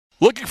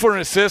Looking for an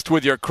assist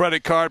with your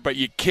credit card, but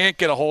you can't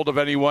get a hold of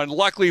anyone?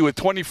 Luckily, with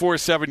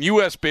 24/7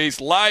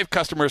 U.S.-based live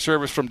customer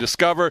service from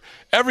Discover,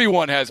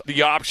 everyone has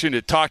the option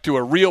to talk to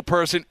a real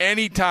person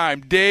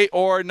anytime, day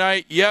or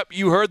night. Yep,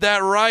 you heard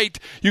that right.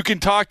 You can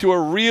talk to a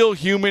real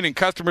human in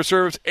customer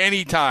service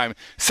anytime.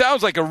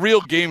 Sounds like a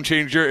real game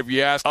changer if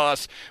you ask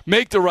us.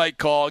 Make the right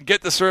call and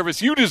get the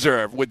service you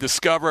deserve with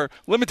Discover.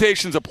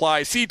 Limitations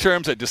apply. See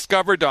terms at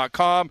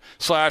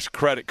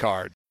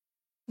discover.com/creditcard.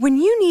 When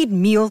you need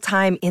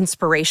mealtime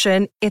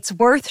inspiration, it's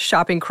worth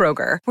shopping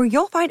Kroger, where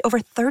you'll find over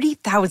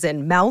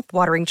 30,000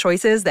 mouth-watering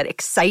choices that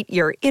excite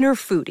your inner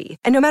foodie.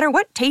 And no matter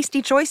what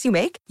tasty choice you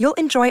make, you'll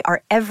enjoy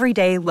our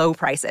everyday low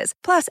prices,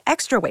 plus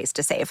extra ways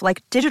to save,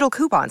 like digital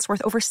coupons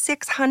worth over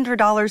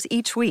 $600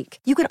 each week.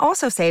 You can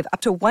also save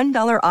up to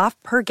 $1 off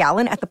per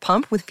gallon at the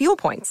pump with fuel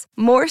points.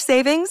 More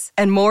savings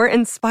and more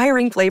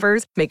inspiring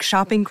flavors make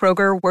shopping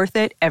Kroger worth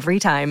it every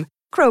time.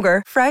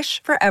 Kroger,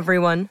 fresh for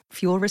everyone.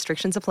 Fuel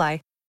restrictions apply.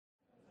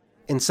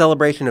 In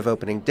celebration of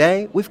opening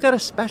day, we've got a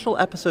special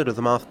episode of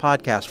the Moth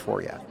Podcast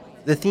for you.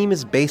 The theme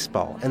is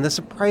baseball and the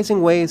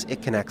surprising ways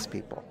it connects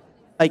people.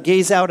 I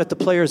gaze out at the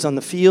players on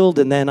the field,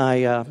 and then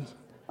I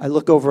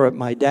look over at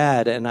my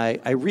dad, and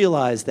I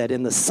realize that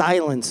in the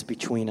silence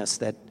between us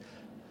that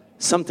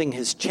something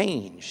has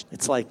changed.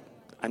 It's like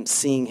I'm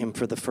seeing him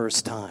for the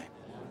first time.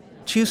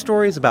 2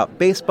 stories about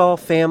baseball,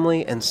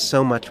 family, and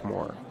so much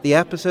more. The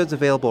episode's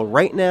available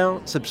right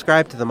now.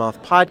 Subscribe to the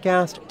Moth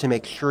Podcast to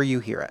make sure you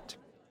hear it.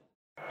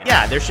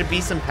 Yeah, there should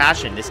be some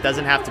passion. This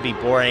doesn't have to be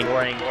boring. You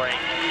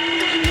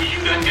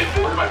done get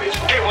bored by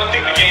baseball. Hey, one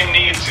thing the game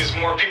needs is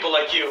more people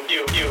like you.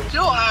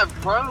 Still have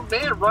grown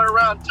men run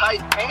around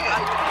tight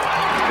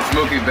pants. It's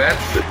Mookie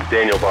Betts. This is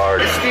Daniel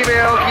Bard. It's Steve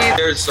Aoki.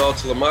 There's Sal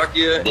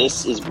Talamacchia.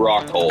 This is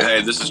Brock Holt.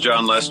 Hey, this is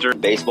John Lester.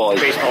 Baseball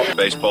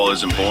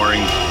isn't boring.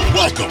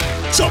 Welcome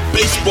to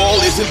Baseball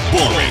Isn't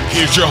Boring.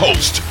 Here's your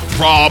host,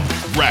 Rob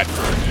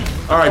Bradford.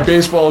 All right,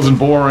 baseball isn't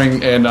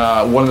boring, and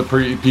one of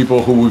the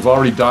people who we've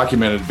already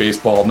documented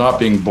baseball not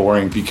being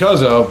boring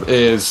because of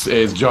is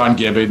John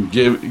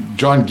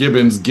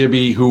Gibbons,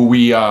 Gibby, who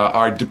we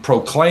are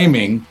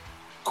proclaiming.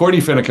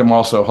 Courtney Finicum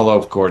also.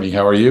 Hello, Courtney.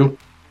 How are you?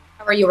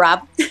 How are you,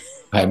 Rob?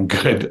 I'm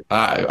good.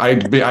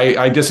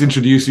 I just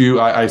introduce you.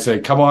 I say,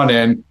 come on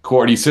in,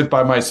 Courtney, sit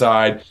by my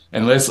side,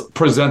 and let's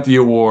present the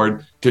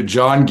award to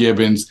John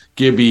Gibbons,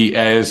 Gibby,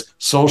 as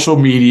Social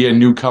Media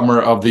Newcomer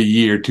of the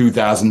Year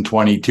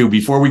 2022.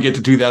 Before we get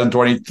to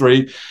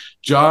 2023,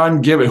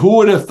 John Gibbons, who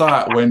would have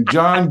thought when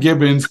John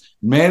Gibbons,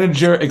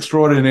 manager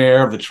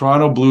extraordinaire of the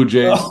Toronto Blue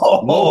Jays,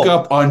 woke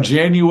up on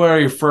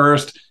January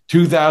 1st,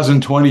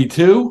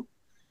 2022,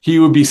 he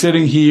would be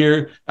sitting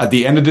here at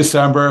the end of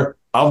December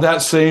of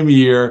that same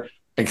year,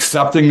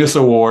 accepting this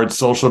award,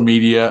 Social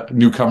Media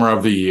Newcomer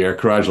of the Year.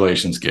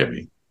 Congratulations,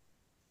 Gibby.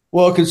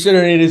 Well,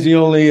 considering it is the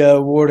only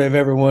award I've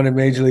ever won in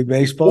Major League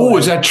Baseball. Oh,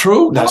 is that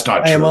true? That's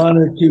not true. I am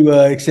honored to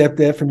accept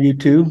that from you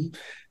too.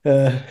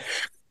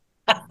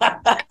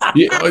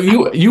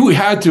 You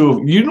had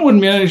to. You won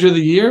Manager of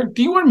the Year?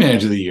 You won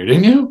Manager of the Year,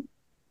 didn't you?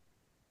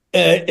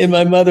 In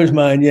my mother's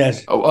mind,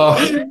 yes.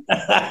 I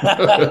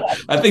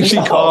think she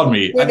called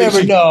me. No.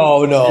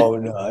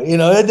 You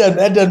know,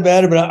 that doesn't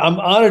matter, but I'm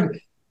honored.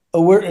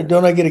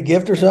 Don't I get a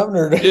gift or something?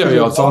 Or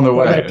it's on the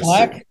way.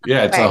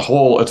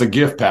 It's a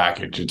gift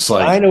package. It's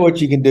like, I know what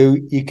you can do.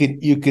 You can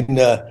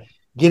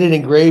get it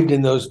engraved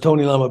in those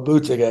Tony Lama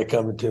boots I got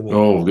coming to me.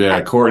 Oh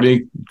yeah,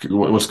 Courtney,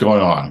 what's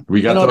going on?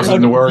 We got those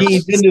in the works.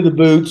 Jeans into the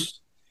boots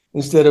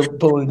instead of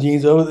pulling the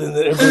jeans over.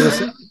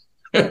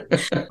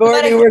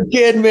 Courtney, we're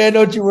kidding, man.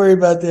 Don't you worry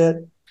about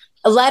that.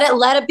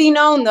 Let it be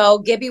known, though,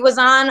 Gibby was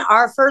on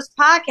our first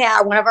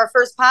podcast, one of our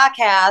first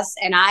podcasts,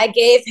 and I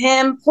gave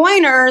him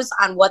pointers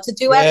on what to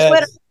do at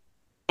Twitter.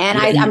 And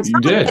I'm telling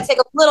you, I take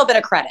a little bit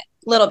of credit.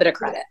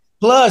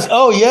 Plus,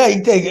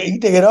 you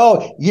take it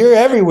all. You're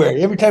everywhere.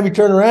 Every time you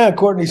turn around,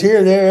 Courtney's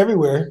here, there,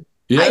 everywhere.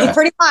 Yeah,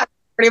 pretty much.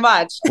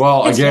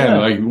 Well,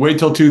 again, wait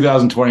till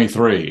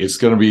 2023. It's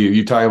going to be,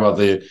 you talk about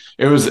it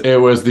was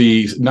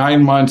the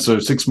 9 months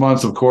or 6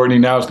 months of Courtney.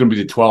 Now it's going to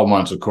be the 12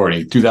 months of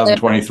Courtney.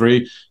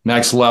 2023,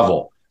 next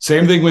level.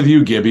 Same thing with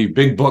you, Gibby.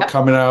 Big book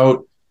coming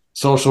out,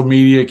 social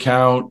media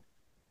account.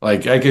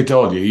 Like I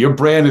told you, your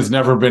brand has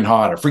never been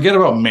hotter. Forget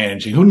about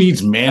managing. Who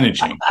needs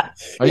managing?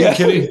 Are you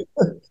kidding?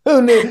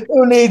 Who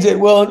needs it?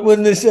 Well,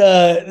 when this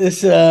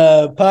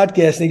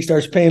podcast thing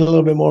starts paying a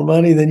little bit more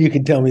money, then you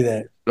can tell me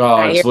that.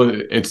 Oh,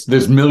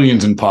 there's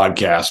millions in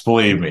podcasts.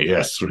 Believe me.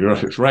 Yes,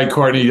 right,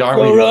 Courtney.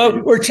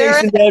 We're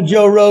chasing down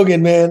Joe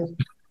Rogan, man.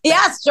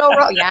 Yes, Joe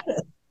Rogan. Yeah,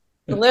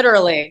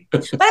 literally.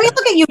 But I mean,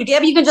 look at you,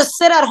 Gib. You can just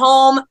sit at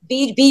home,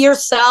 be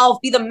yourself,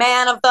 be the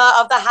man of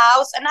the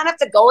house, and not have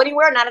to go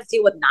anywhere, not have to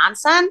deal with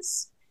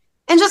nonsense,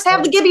 and just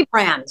have the Gibby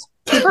brand.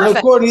 Well,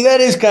 Courtney,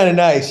 that is kind of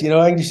nice. You know,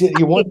 I can just sit.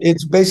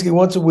 It's basically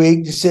once a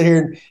week. Just sit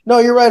here. No,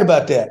 you're right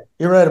about that.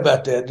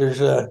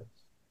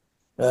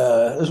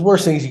 There's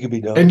worse things you could be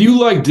doing. And you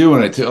like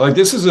doing it too. Like,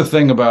 this is a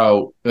thing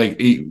about,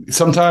 like,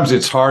 sometimes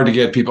it's hard to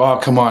get people, oh,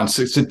 come on,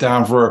 sit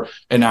down for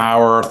an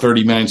hour or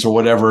 30 minutes or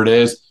whatever it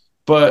is.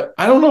 but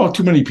I don't know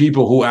too many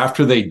people who,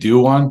 after they do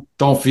one,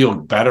 don't feel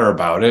better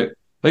about it.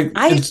 Like,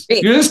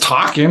 you're just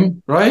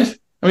talking, right?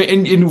 I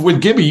mean, and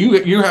with Gibby,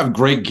 you have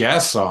great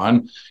guests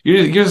on.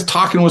 You're just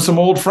talking with some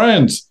old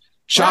friends,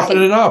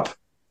 chopping it up.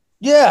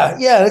 Yeah.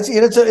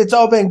 It's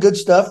all been good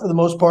stuff for the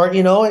most part,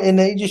 and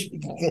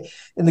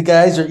the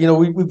guys are,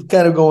 we've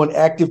kind of going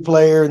active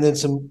player and then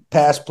some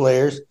past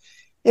players.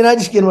 And I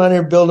just get them on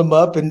there and build them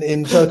up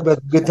and talk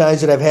about the good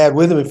times that I've had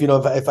with them,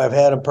 if I've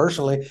had them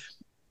personally.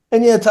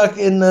 And I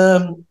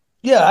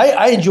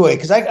enjoy it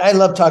because I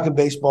love talking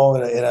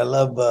baseball and I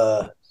love,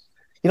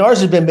 ours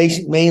has been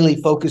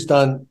mainly focused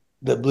on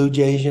the Blue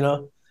Jays, Yeah,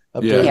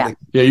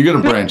 you're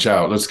going to branch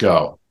out. Let's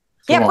go.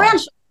 Come on.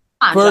 Branch.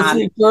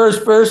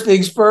 First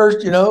things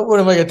first, what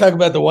am I going to talk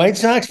about? The White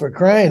Sox, for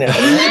crying out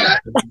loud?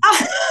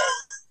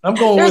 I'm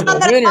going with the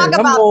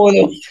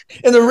winners.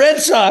 And the Red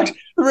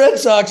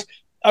Sox.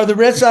 Are the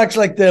Red Sox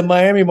like the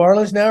Miami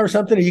Marlins now or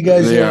something? Are you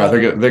guys? Yeah,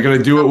 they're going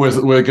to do it with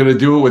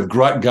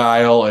Grutt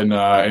Guile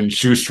and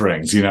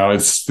shoestrings.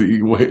 It's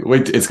going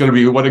to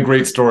be, what a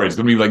great story. It's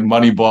going to be like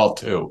Moneyball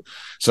 2.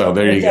 So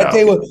there you go. I tell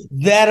you what,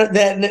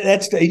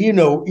 that's you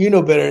know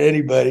better than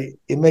anybody.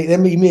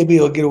 Maybe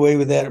he'll get away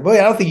with that. Boy,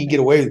 I don't think he can get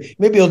away with it.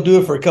 Maybe he'll do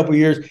it for a couple of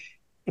years.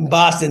 In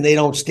Boston, they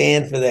don't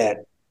stand for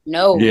that.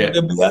 No. Yeah.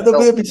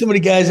 There'll be so many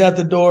guys out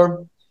the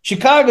door.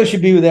 Chicago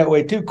should be that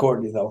way too,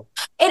 Courtney, though.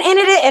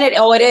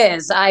 It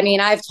is. I mean,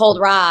 I've told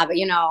Rob,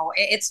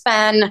 it's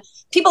been,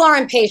 people are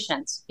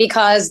impatient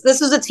because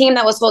this is a team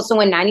that was supposed to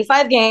win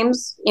 95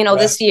 games,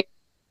 this year.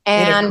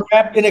 And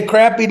in a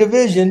crappy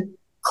division.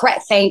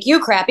 Thank you.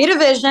 Crappy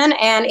division,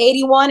 and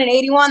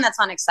 81, that's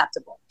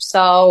unacceptable.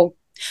 So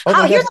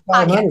here's a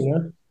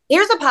podcast.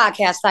 Here's a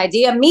podcast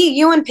idea. Me,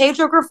 you, and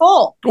Pedro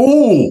Grifol.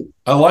 Ooh,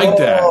 I like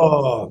that.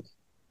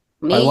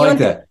 Me, I like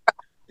that.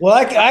 Well,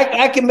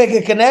 I can make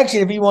a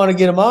connection if you want to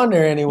get him on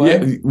there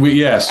anyway.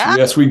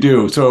 Yes, we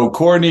do. So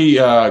Courtney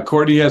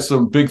has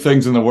some big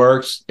things in the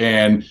works,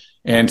 and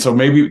so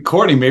maybe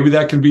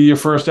that can be your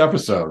first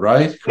episode,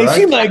 right? Hey,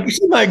 she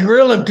might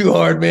grill him too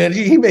hard, man.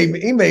 He may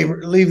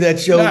leave that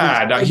show.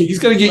 Nah, he's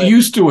got to get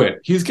used to it.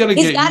 He's got to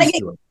get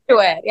used to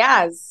it.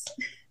 Yes.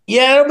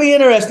 Yeah, it'll be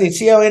interesting.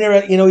 See how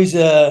interesting. He's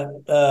a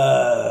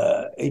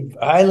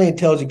highly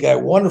intelligent guy,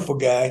 wonderful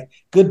guy,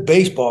 good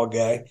baseball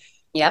guy.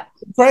 Yep.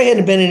 Probably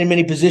hadn't been in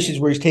many positions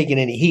where he's taking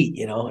any heat,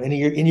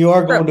 and you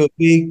are going to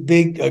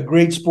a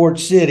great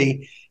sports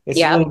city. It's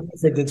a little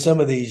different than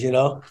some of these,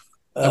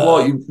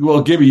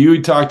 Well, Gibby,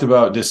 you talked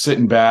about just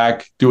sitting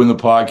back, doing the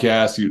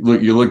podcast.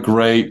 You look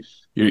great.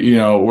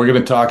 We're going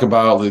to talk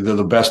about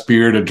the best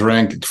beer to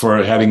drink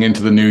for heading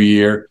into the new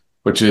year,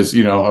 which is,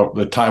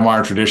 the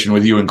time-honored tradition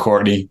with you and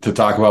Courtney to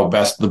talk about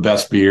the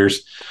best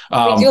beers.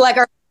 We do like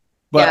our.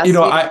 But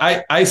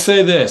I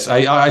say this,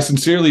 I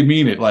sincerely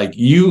mean it. Like,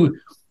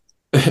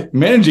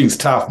 managing's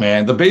tough,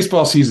 man. The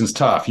baseball season's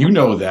tough. You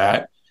know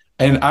that.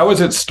 And I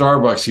was at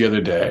Starbucks the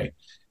other day,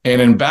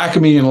 and in back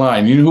of me in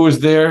line, you know who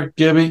was there,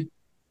 Gibby?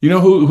 You know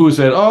who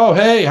said, "Oh,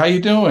 hey, how you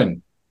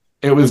doing?"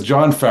 It was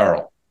John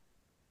Farrell.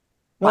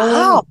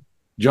 Wow.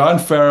 John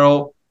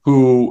Farrell,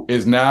 who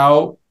is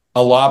now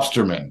a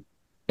lobsterman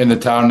in the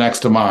town next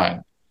to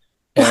mine.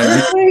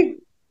 And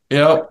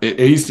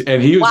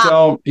he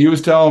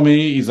was telling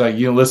me, he's like,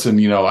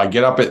 listen, I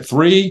get up at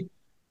 3,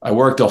 I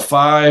work till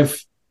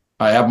 5.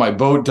 I have my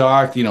boat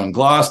docked, in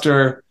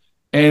Gloucester,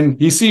 and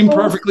he seemed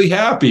perfectly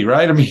happy,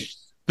 right? I mean,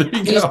 there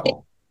you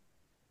go.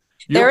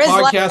 You're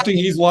podcasting,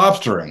 he's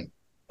lobstering.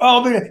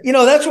 Oh, but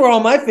that's where all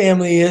my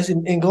family is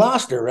in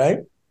Gloucester, right?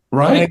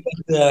 Right.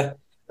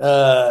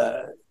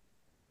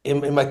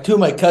 In my two of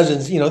my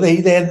cousins,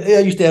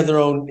 they used to have their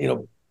own,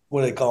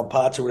 what do they call them,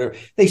 pots or whatever.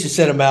 They used to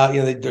set them out,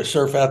 they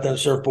surf out there on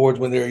surfboards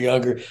when they were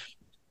younger.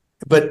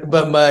 But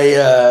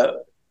my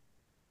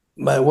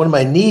one of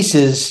my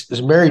nieces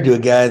is married to a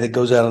guy that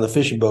goes out on the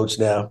fishing boats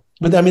now.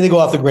 But I mean, they go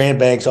off the Grand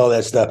Banks, all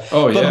that stuff.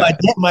 Oh, yeah. But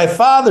my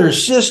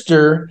father's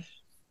sister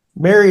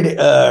married.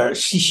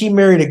 She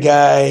married a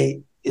guy.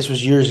 This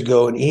was years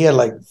ago, and he had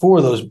like 4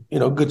 of those,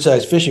 good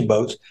sized fishing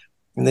boats,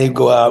 and they'd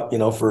go out,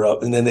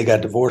 and then they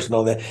got divorced and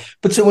all that.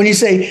 But so when you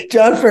say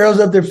John Farrell's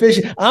up there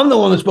fishing, I'm the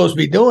one that's supposed to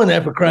be doing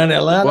that, for crying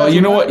out loud. Well, you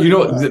know what?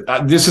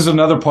 This is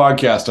another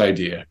podcast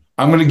idea.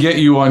 I'm going to get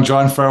you on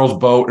John Farrell's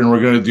boat, and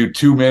we're going to do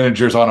 2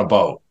 managers on a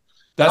boat.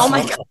 That's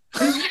my God.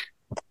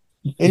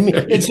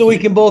 And so we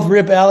can both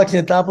rip Alex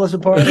Anthopoulos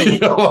apart.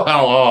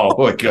 Oh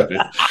my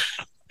goodness.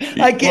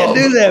 I can't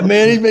do that,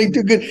 man. He's making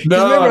too good.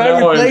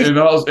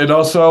 And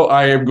also,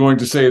 I am going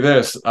to say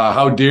this.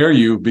 How dare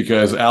you?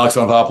 Because Alex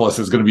Anthopoulos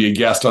is going to be a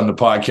guest on the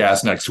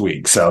podcast next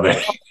week. So,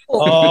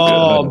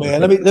 oh man,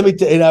 let me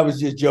tell you. I was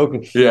just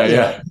joking.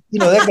 Yeah.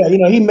 That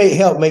guy. He may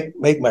help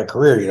make my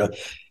career.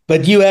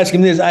 But you ask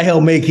him this, I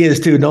help make his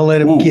too. Don't let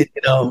him get.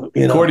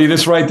 Courtney,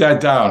 just write that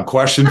down.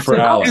 Question for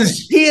Alex.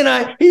 He and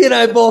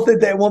I both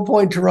at that one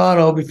point in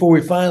Toronto before we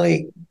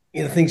finally,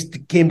 things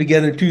came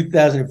together in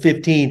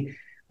 2015.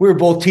 We were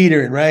both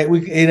teetering, right?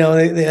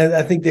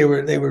 I think they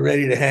were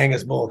ready to hang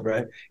us both,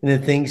 right? And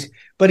then things,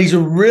 but he's a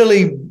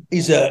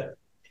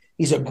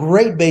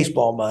great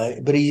baseball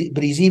mind, but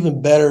he's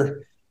even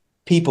better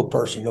people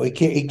person.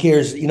 He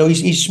cares.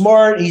 He's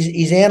smart.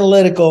 He's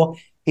analytical.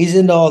 He's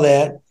into all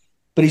that.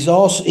 But he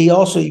also,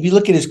 if you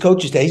look at his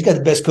coaching staff, he's got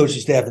the best coaching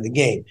staff in the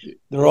game.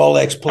 They're all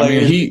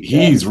ex-players. I mean,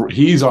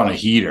 he's on a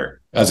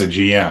heater as a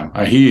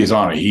GM. He is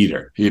on a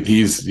heater.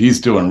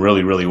 He's doing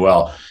really, really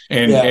well.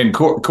 And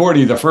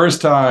Cordy, the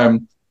first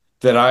time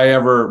that I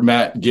ever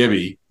met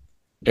Gibby,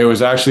 it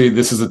was actually,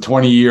 this is a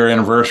 20-year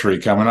anniversary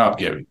coming up,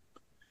 Gibby.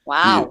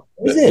 Wow.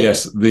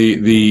 Yes,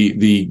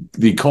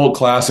 the cult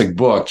classic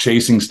book,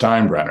 Chasing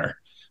Steinbrenner,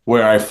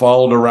 where I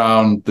followed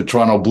around the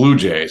Toronto Blue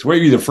Jays. Where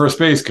you the first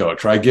base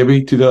coach, right,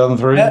 Gibby?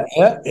 2003?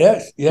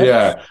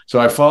 Yeah. So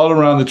I followed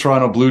around the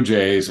Toronto Blue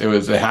Jays. It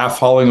was a half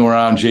hauling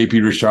around JP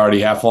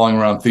Ricciardi, half hauling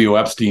around Theo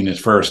Epstein his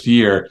first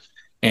year.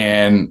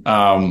 And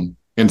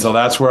so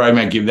that's where I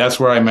met Gibby. That's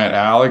where I met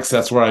Alex.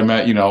 That's where I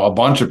met, a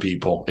bunch of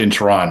people in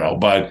Toronto.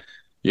 But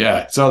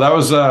yeah, so that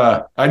was,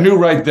 I knew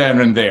right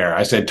then and there.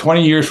 I said,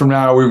 20 years from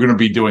now, we're going to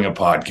be doing a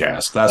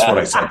podcast. That's what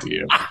I said to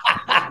you.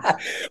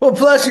 Well,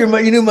 plus you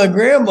knew my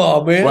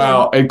grandma, man.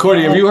 Wow. And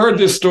Cordy, have you heard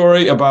this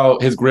story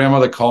about his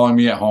grandmother calling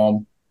me at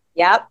home?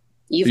 Yep.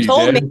 You've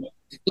told me.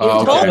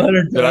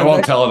 Okay. Then I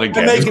won't tell it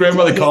again. His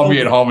grandmother called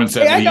me at home and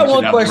said, I got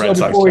one question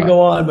before we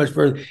go on much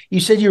further. You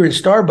said you were in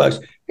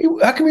Starbucks.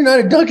 How come you're not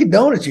at Dunkin'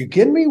 Donuts? Are you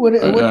kidding me?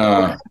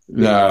 No.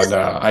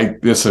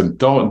 Listen,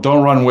 don't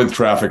run with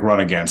traffic, run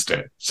against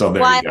it. So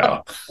there you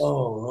go.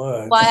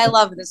 Why I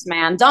love this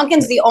man.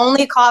 Dunkin's the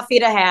only coffee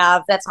to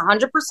have. That's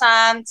 100%.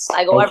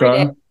 I go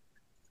every day.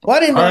 Well, I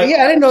didn't know. I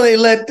didn't know they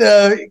let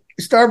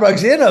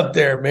Starbucks in up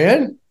there,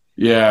 man.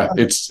 Yeah,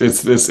 it's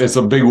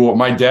a big war.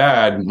 My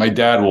dad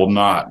will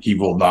not. He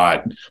will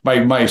not.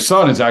 My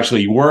son is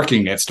actually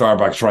working at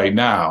Starbucks right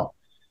now,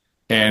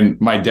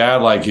 and my dad,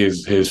 like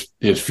his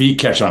feet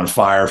catch on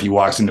fire if he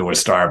walks into a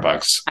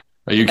Starbucks.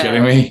 Are you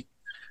kidding me?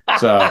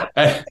 So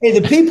hey,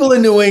 the people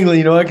in New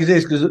England, I can say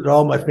this because they're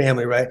all my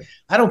family, right?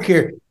 I don't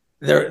care.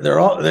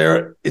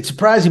 They're it's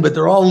surprising, but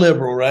they're all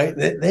liberal, right?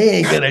 They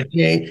ain't gonna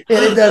change, and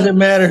it doesn't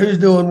matter who's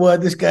doing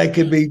what. This guy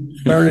could be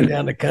burning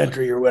down the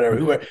country or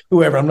whatever,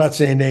 whoever. I'm not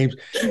saying names,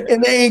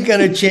 and they ain't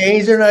gonna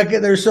change. They're not.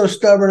 They're so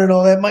stubborn and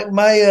all that.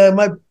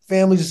 My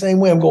family's the same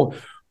way. I'm going,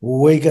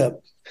 wake up.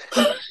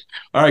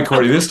 All right,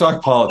 Cordy, let's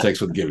talk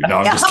politics with Gibby. No,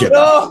 I'm just kidding.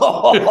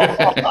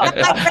 That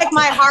might break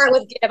my heart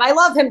with Gib. I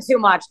love him too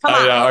much. Come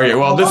on. Okay,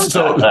 well, let's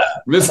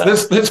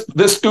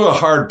do a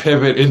hard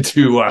pivot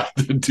into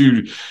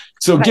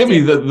So,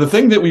 Gibby, the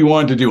thing that we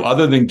wanted to do,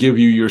 other than give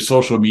you your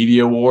social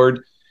media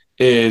award,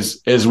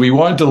 is we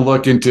wanted to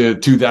look into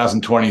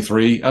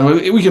 2023. I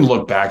mean, we can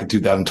look back at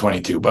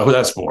 2022, but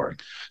that's boring.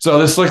 So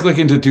let's look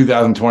into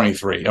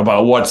 2023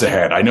 about what's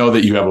ahead. I know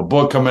that you have a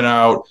book coming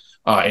out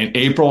in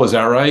April. Is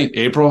that right?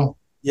 April?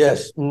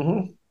 Yes.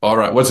 Mm-hmm. All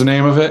right. What's the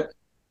name of it?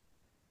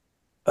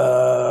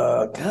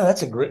 God,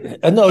 that's a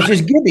great. No, it's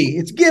just Gibby.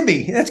 It's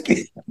Gibby. That's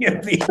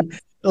Gibby.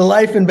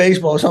 Life in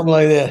baseball, something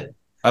like that.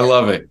 I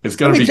love it. It's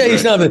going to be. Let me tell you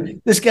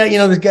something. This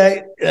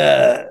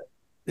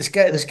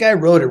guy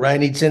wrote it, right?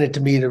 And he'd send it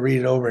to me to read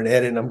it over and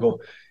edit. And I'm going,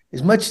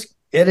 as much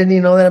editing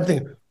and all that, I'm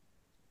thinking,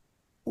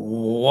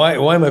 why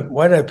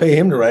did I pay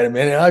him to write it,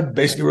 man? And I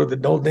basically wrote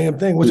the whole damn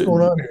thing. What's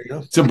going on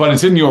here? So, but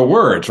it's in your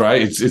words,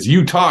 right? It's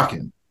you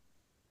talking.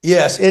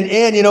 Yes,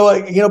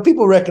 and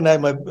people recognize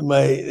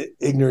my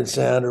ignorant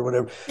sound or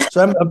whatever.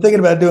 So I'm thinking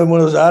about doing one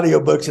of those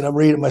audiobooks, and I'm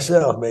reading it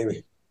myself.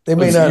 Maybe they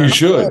may not. You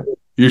should.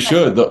 You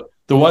should.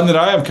 The one that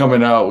I have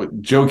coming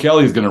out, Joe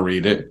Kelly's going to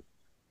read it.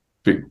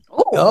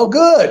 Oh,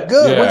 good.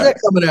 Yeah. When's that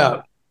coming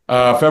out?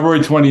 February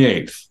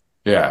 28th.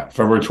 Yeah,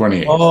 February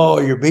 28th. Oh,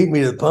 you're beating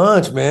me to the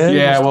punch, man.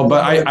 Yeah, well,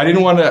 but I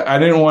didn't want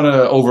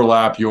to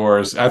overlap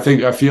yours. I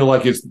feel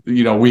like it's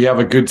we have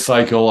a good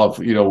cycle of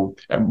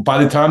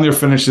by the time they're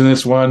finishing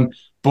this one,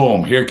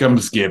 boom, here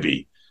comes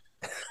Gibby,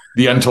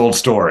 the untold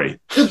story.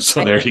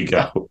 So there you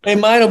go. Hey,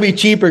 mine will be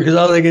cheaper because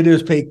all they can do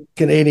is pay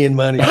Canadian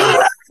money.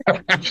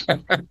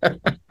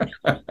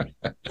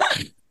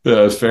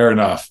 Fair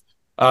enough.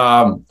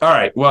 All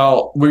right.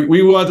 Well,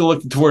 we want to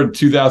look toward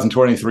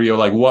 2023 of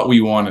like what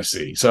we want to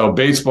see. So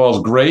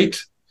baseball's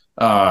great.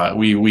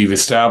 We've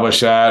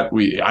established that.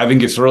 I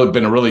think it's really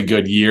been a really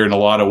good year in a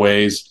lot of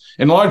ways.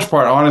 In large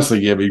part, honestly,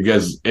 Gibby,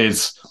 because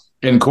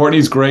and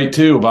Courtney's great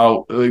too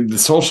about the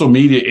social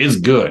media is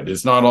good.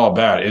 It's not all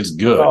bad. It's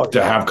good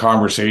to have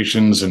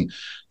conversations and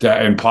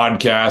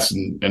podcasts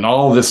and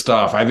all of this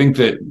stuff. I think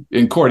that,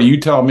 and Courtney, you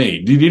tell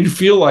me, did you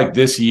feel like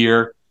this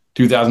year,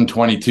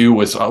 2022,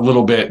 was a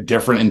little bit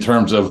different in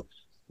terms of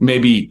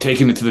maybe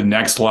taking it to the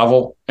next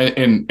level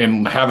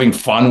and having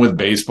fun with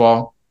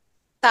baseball?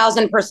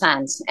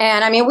 1,000%.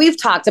 And I mean, we've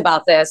talked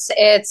about this.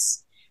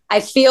 I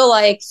feel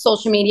like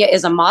social media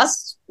is a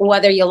must,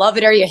 whether you love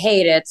it or you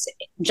hate it.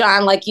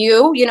 John, like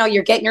you're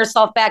getting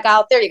yourself back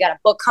out there. You got a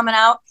book coming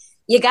out.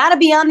 You got to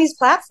be on these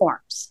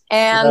platforms.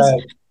 And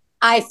right.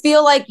 I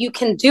feel like you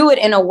can do it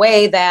in a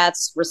way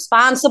that's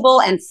responsible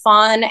and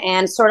fun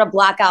and sort of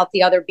block out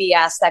the other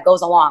BS that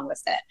goes along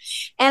with it.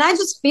 And I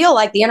just feel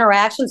like the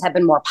interactions have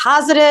been more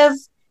positive.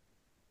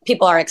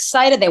 People are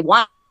excited. They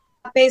want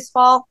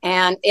baseball.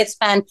 And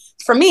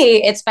for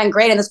me, it's been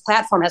great. And this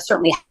platform has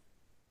certainly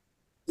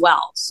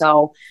well.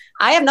 So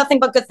I have nothing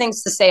but good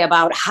things to say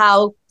about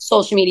how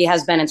social media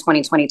has been in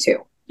 2022.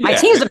 My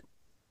teams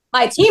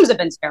have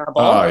been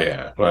terrible. Oh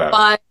yeah,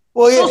 but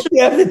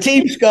yeah, the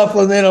team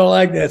scuffling, they don't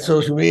like that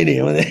social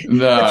media.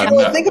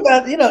 Think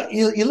about,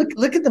 you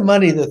look at the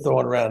money they're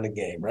throwing around the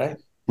game, right?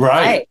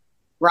 Right.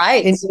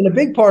 And a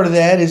big part of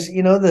that is,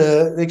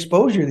 the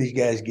exposure these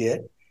guys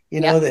get.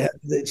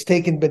 It's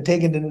been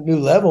taken to a new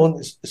level,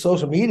 and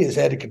social media has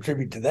had to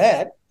contribute to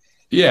that.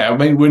 Yeah, I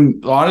mean,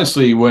 when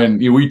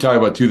we talk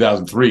about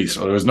 2003,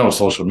 so there was no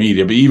social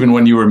media, but even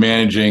when you were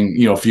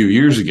managing, a few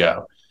years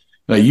ago,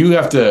 like you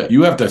have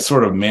to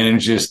sort of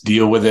manage this,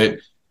 deal with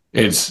it.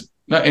 It's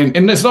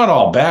and it's not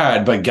all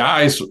bad, but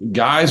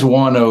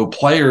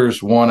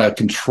players want to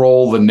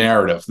control the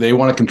narrative. They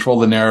want to control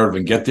the narrative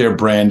and get their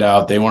brand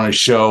out. They want to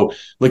show,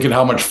 look at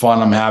how much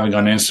fun I'm having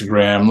on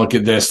Instagram. Look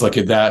at this, look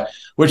at that,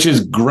 which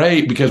is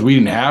great because we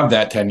didn't have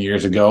that 10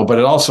 years ago, but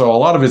it also, a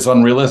lot of it's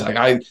unrealistic.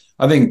 I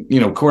think,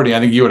 Courtney, I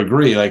think you would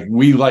agree. Like,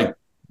 we like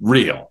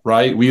real,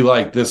 right? We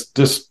like this,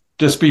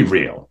 just be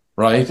real,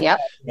 right? Yep.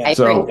 I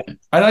agree.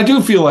 And I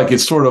do feel like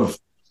it's sort of,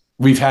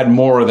 we've had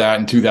more of that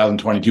in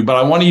 2022, but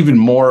I want even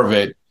more of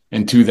it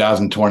in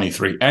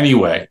 2023.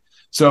 Anyway,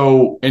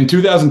 so in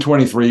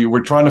 2023,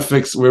 we're trying to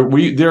fix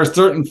there are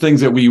certain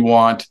things that we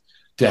want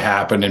to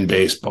happen in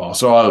baseball.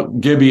 So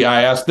Gibby,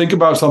 think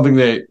about something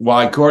that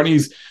while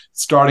Courtney's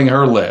starting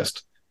her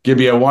list,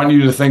 Gibby, I want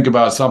you to think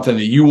about something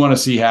that you want to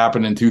see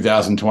happen in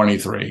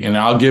 2023. And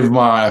I'll give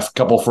a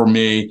couple for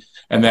me,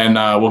 and then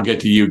we'll get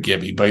to you,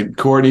 Gibby. But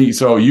Courtney,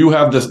 so you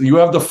have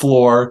the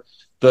floor.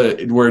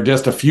 We're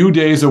just a few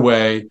days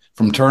away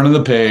from turning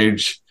the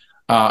page,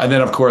 and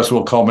then of course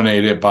we'll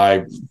culminate it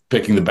by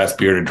picking the best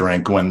beer to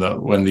drink when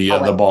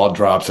the ball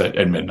drops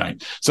at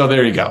midnight. So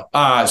there you go.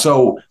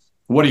 So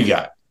what do you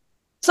got?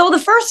 So the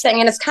first thing,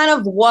 and it's kind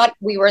of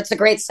it's a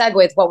great segue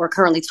with what we're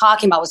currently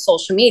talking about with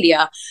social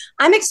media.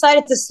 I'm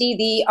excited to see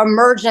the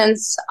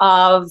emergence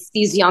of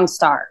these young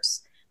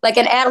stars, like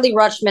an Adley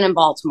Rutschman in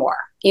Baltimore.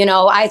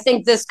 I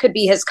think this could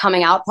be his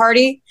coming out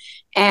party.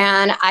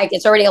 And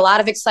it's already a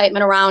lot of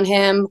excitement around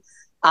him.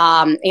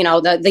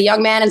 The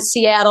young man in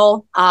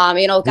Seattle,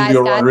 guys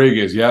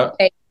Rodriguez, yeah.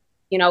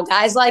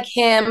 Guys like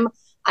him,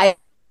 I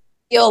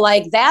feel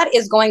like that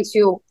is going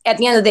to, at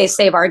the end of the day,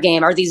 save our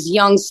game, are these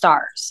young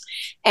stars.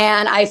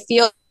 And I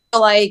feel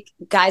like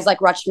guys like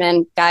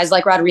Rutschman, guys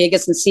like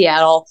Rodriguez in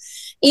Seattle,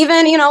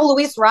 even,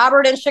 Luis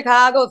Robert in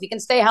Chicago, if he can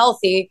stay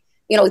healthy,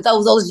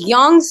 those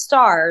young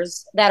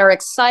stars that are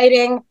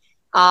exciting,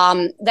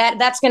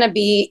 that's going to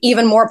be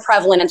even more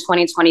prevalent in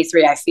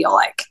 2023, I feel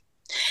like.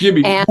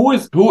 Gibby,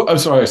 I'm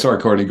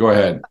sorry, Courtney, go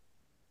ahead.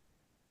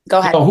 Go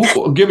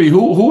ahead. Gibby,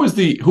 who is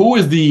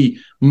the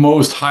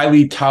most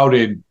highly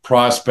touted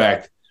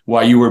prospect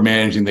while you were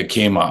managing that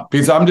came up?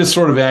 Because I'm just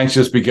sort of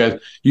anxious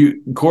because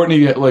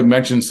Courtney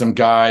mentioned some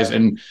guys,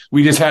 and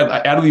we just had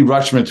Adley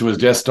Rutschman, who was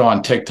just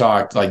on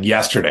TikTok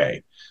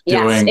yesterday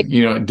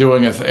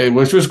doing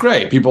which was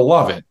great. People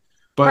love it.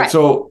 But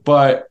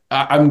right.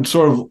 I'm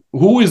sort of,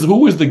 who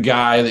is the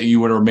guy that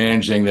you were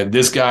managing that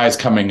this guy's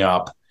coming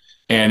up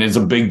and it's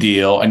a big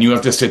deal, and you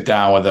have to sit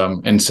down with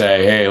them and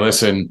say, hey,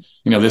 listen,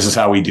 this is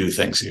how we do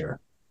things here.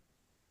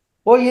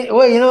 Well,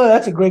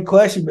 that's a great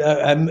question.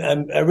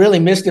 I really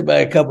missed it by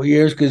a couple of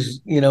years because,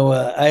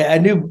 I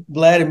knew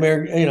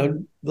Vladimir,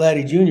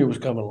 Vladdy Jr. was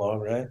coming along,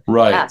 right?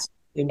 Right.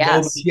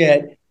 Yes.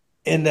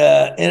 And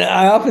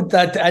I often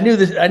thought, I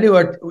knew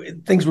our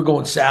things were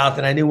going south,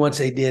 and I knew once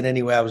they did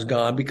anyway, I was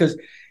gone because,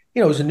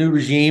 it was a new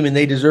regime and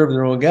they deserved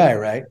their own guy,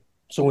 right?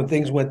 So when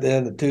things went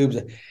down the tubes,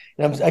 and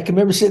I can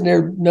remember sitting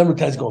there a number of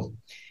times going,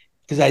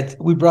 because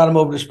we brought him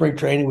over to spring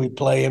training, we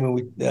play him,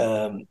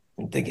 and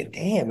I'm thinking,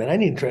 damn, man, I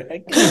need to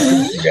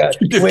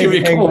give me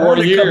a couple more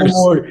years.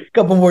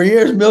 Couple more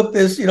years, milk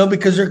this,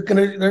 because they're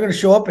gonna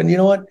show up, and you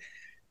know what?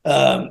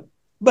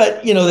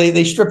 But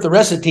they stripped the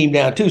rest of the team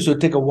down too, so it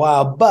took a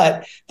while.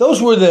 But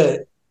those were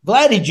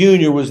Vladdy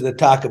Jr. was the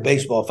talk of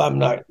baseball, if I'm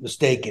not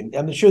mistaken.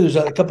 I'm sure there's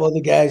a couple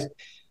other guys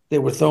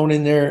that were thrown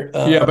in there.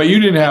 Yeah, but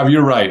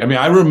you're right. I mean,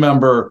 I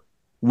remember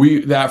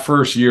that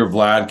first year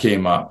Vlad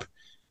came up,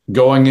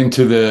 going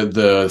into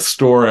the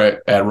store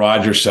at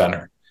Rogers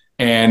Center,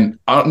 and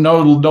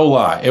no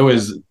lie, it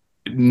was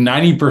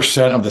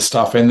 90% of the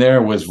stuff in there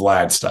was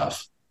Vlad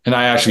stuff. And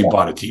I actually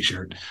bought a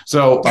T-shirt.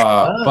 So,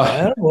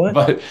 but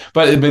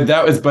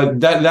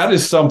that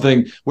is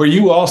something where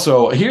you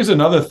also, here's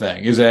another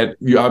thing is that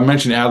I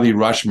mentioned Adley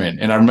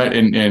Rutschman,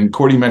 and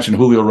Courtney mentioned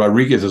Julio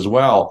Rodriguez as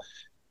well.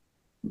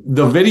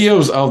 The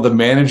videos of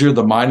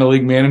the minor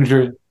league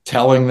manager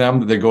telling them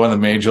that they're going to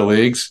the major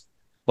leagues,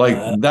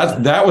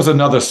 that was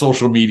another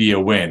social media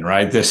win,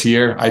 right? This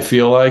year, I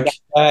feel like.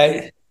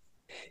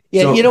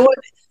 You know what?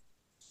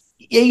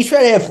 Yeah, you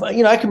try to have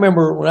fun. I can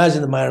remember when I was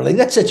in the minor league,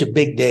 that's such a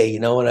big day,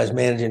 when I was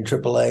managing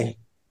AAA,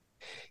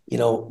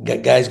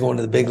 got guys going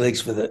to the big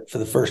leagues for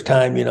the first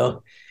time, and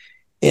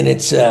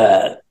it's,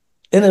 and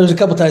there was a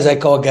couple of times I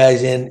called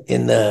guys in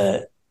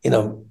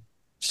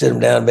sit them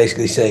down and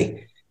basically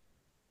say,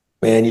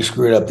 man, you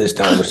screwed up this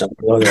time or something.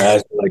 You know, the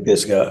guys like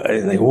this guy.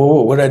 I think,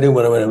 whoa, what did I do?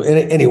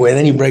 Anyway,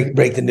 then you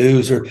break the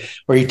news, or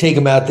you take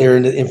him out there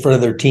in front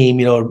of their team.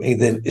 You know,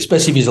 and then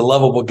especially if he's a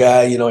lovable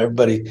guy. You know,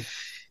 everybody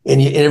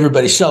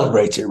everybody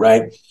celebrates it,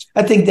 right?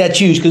 I think that's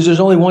huge because there's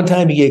only one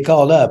time you get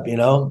called up. You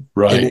know,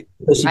 right? And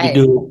especially if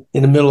you do it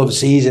in the middle of a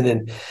season.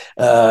 And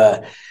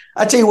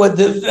I tell you what,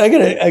 I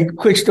got a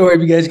quick story.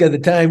 If you guys got the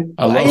time,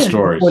 I love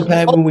stories. One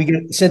time when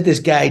we sent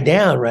this guy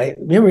down, right?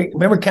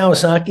 Remember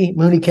Kawasaki,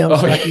 Mooney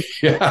Kawasaki?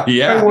 Oh,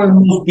 yeah. One of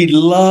the most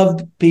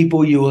beloved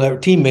people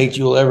teammates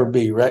you will ever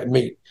be, right?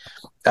 Me,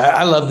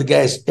 I love the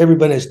guys.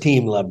 Everybody on his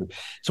team loved him.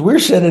 So we were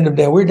sending him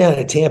down. We were down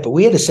in Tampa.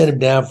 We had to send him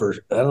down for,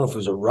 I don't know if it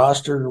was a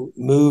roster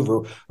move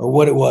or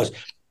what it was.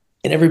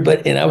 And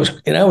everybody, and I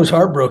was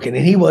heartbroken,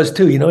 and he was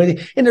too, you know. And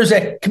there's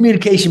that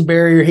communication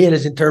barrier. He had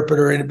his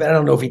interpreter, and I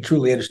don't know if he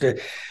truly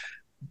understood.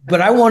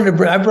 But I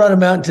brought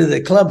him out into the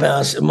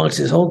clubhouse amongst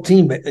his whole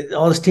team,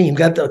 all his team,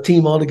 got the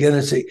team all together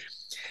and say,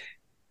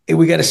 hey,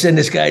 we got to send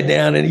this guy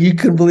down. And you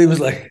couldn't believe it was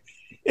like,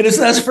 and it's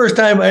not the first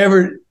time I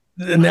ever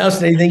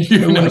announced anything.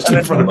 In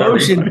front of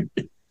everybody.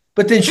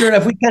 But then sure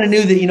enough, we kind of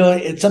knew that, you know,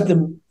 it's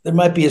something, there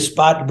might be a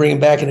spot to bring him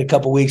back in a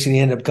couple of weeks, and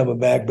he ended up coming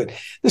back. But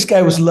this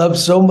guy was loved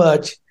so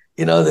much,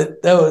 you know,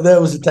 that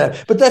was the time.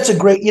 But that's a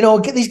great, you know,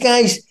 these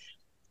guys,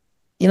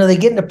 you know, they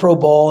get into pro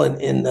ball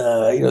and you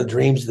know,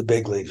 dreams of the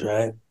big leagues,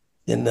 right?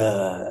 And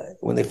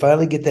when they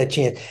finally get that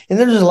chance, and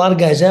there's a lot of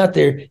guys out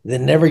there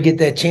that never get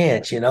that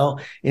chance, you know,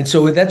 and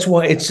so that's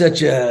why it's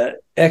such a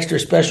extra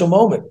special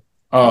moment.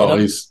 Oh,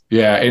 you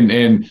know?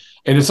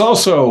 And it's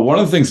also one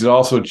of the things that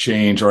also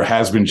changed or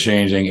has been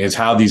changing is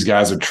how these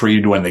guys are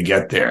treated when they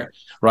get there,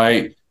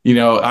 right? You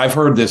know, I've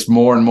heard this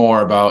more and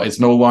more about it's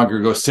no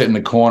longer go sit in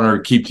the corner,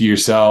 keep to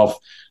yourself,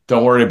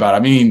 don't worry about it. I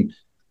mean,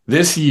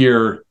 this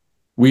year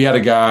we had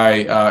a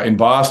guy in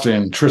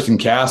Boston, Tristan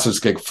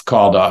Casas, get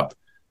called up.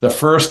 His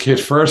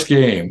first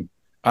game,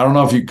 I don't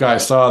know if you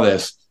guys saw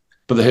this,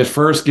 but his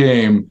first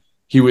game,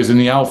 he was in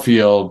the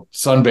outfield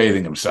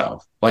sunbathing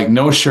himself, like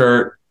no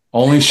shirt,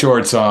 only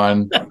shorts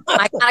on.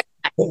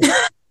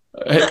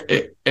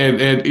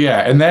 And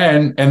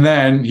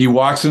then he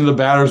walks into the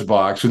batter's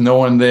box with no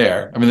one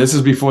there. I mean, this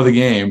is before the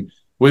game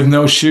with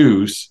no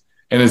shoes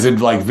and is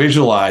like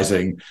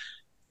visualizing.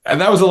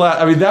 And that was a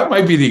lot. I mean, that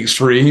might be the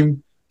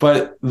extreme,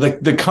 but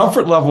the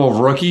comfort level of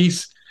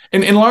rookies,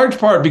 and in large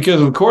part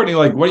because of Courtney,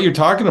 like what you're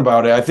talking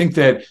about, I think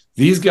that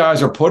these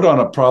guys are put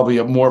on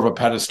probably more of a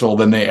pedestal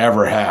than they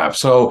ever have.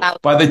 So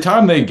by the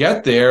time they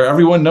get there,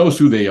 everyone knows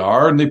who they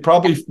are, and they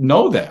probably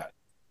know that.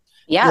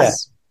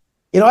 Yes.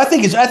 Yeah. You know, I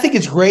think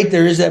it's great.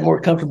 There is that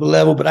more comfortable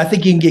level, but I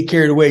think you can get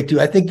carried away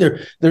too. I think there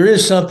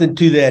is something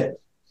to that.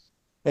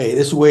 Hey,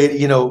 this is the way,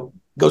 you know,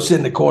 go sit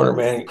in the corner,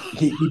 man.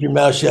 Keep your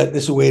mouth shut.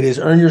 This is the way it is.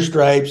 Earn your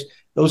stripes.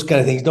 Those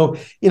kind of things. Don't,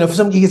 you know,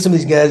 you get some of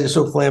these guys that are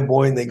so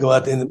flamboyant, they go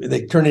out there and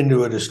they turn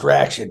into a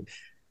distraction.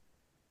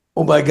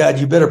 Oh my God,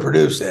 you better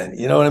produce then.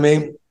 You know what I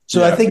mean? So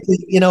yeah. I think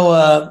that, you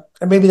know,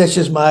 maybe that's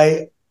just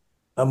my.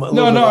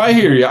 I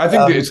hear you. I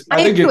think it's.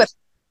 I agree. Go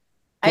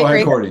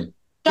ahead, Courtney.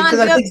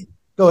 John,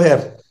 go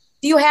ahead.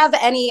 Do you have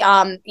any?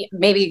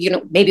 Maybe you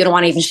don't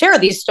want to even share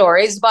these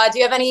stories, but do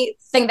you have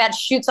anything that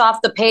shoots off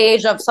the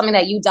page of something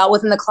that you dealt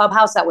with in the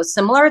clubhouse that was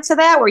similar to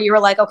that, where you were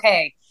like,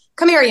 okay,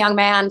 come here, young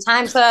man,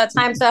 time to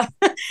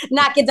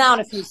knock it down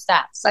a few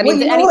steps? I mean,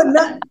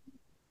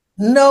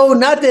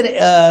 not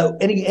that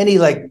any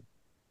like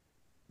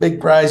big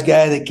prize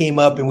guy that came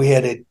up and we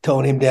had to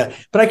tone him down.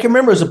 But I can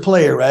remember as a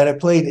player, right? I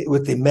played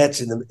with the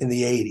Mets in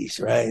the 80s,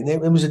 right? And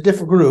it was a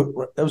different group.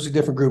 That was a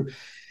different group.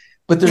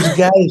 But there's a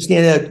guy who's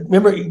standing out.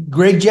 Remember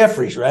Greg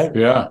Jeffries, right?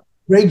 Yeah.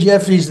 Greg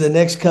Jeffries, the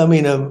next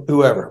coming of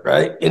whoever,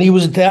 right? And he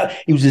was the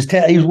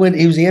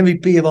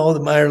MVP of all the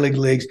minor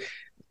leagues,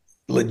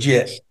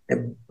 legit.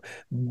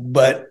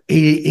 But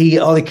he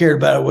all he cared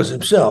about was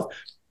himself.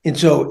 And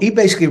so he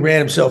basically ran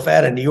himself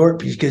out of New York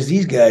because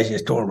these guys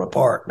just tore him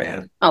apart,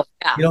 man. Oh,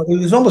 yeah. You know, it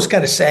was almost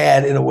kind of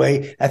sad in a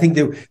way. I think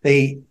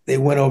they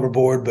went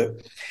overboard, but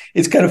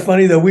it's kind of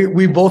funny though.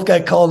 We both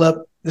got called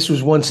up. This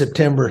was 1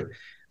 September.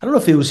 I don't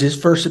know if it was his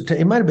first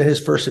September. It might have been his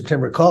first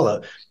September call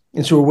up.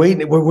 And so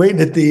we're waiting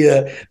at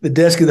the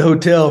desk of the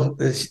hotel,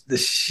 the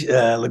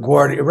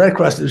LaGuardia, right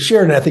across the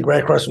Sheraton, I think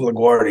right across from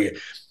LaGuardia.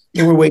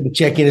 And we're waiting to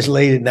check in. It's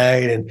late at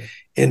night,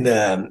 and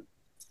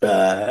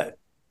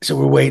so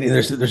we're waiting.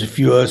 There's a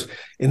few of us,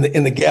 and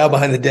the gal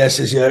behind the desk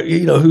says, "Yeah,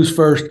 you know who's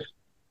first?"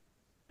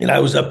 And I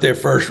was up there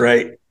first,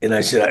 right? And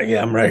I said,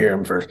 "Yeah, I'm right here.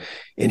 I'm first."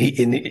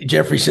 And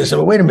Jeffrey says,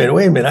 "Oh, wait a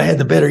minute. I had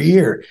the better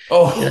year."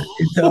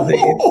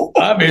 Oh,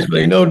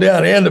 obviously, no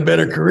doubt, and the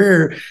better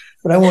career.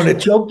 But I wanted to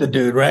choke the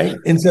dude, right?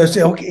 And so I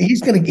said, "Okay, he's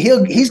gonna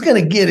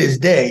get his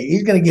day.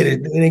 He's gonna get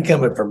it. It ain't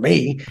coming from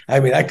me. I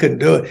mean, I couldn't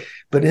do it."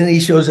 But then he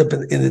shows up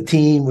in the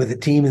team with the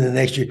team in the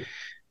next year.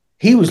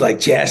 He was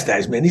like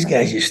chastised, man. These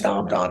guys just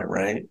stomped on it,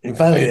 right? And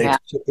finally, they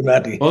took him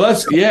out. Well,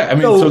 that's I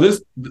mean, so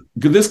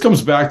this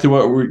comes back to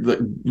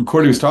what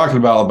Courtney was talking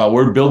about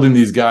we're building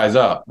these guys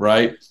up,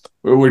 right?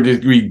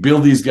 We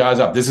build these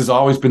guys up. This has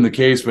always been the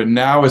case, but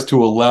now it's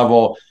to a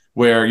level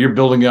where you're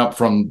building up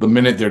from the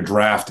minute they're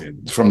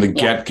drafted, from the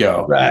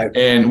get-go. Right.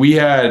 And we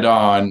had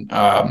on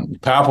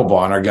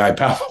Papelbon, our guy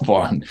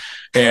Papelbon,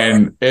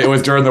 and it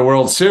was during the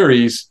World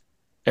Series,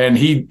 and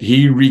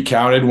he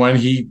recounted when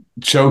he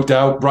choked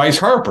out Bryce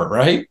Harper,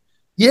 right?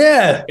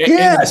 Yeah.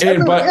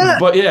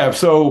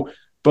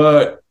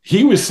 But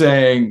he was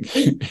saying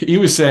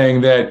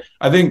that,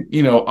 I think,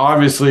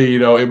 obviously,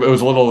 it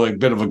was a little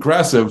bit of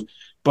aggressive,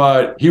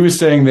 but he was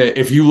saying that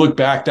if you look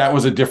back, that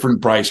was a different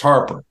Bryce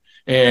Harper.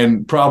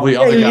 And probably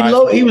other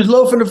guys. He was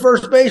loafing to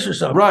first base or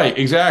something. Right,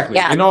 exactly.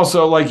 Yeah. And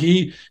also,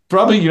 he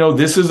probably,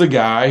 this is a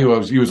guy he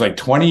was like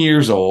 20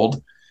 years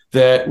old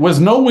that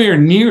was nowhere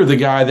near the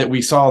guy that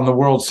we saw in the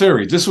World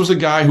Series. This was a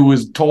guy who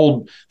was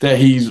told that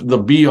he's the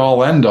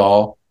be-all,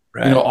 end-all,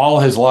 right, all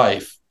his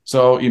life.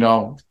 So,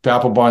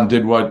 Papelbon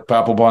did what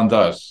Papelbon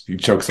does. He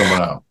choked someone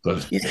out.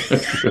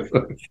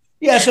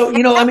 Yeah, so but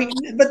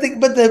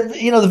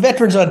the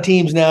veterans on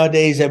teams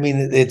nowadays, they're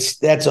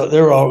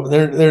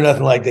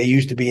nothing like they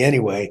used to be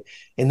anyway,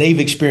 and they've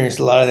experienced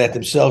a lot of that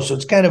themselves. So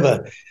it's kind of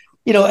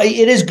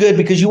it is good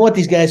because you want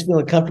these guys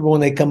feeling comfortable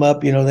when they come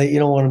up. You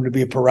don't want them to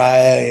be a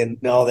pariah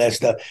and all that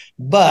stuff.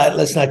 But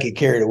let's not get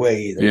carried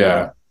away either.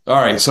 Yeah. All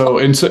right. So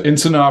in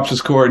synopsis,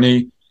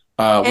 Courtney,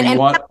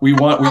 we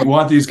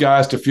want these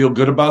guys to feel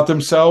good about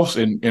themselves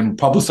and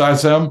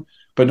publicize them,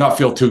 but not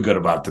feel too good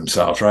about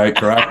themselves. Right?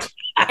 Correct.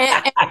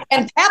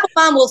 And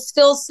Papelbon will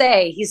still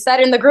say, he said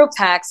in the group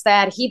text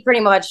that he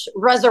pretty much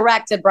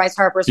resurrected Bryce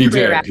Harper's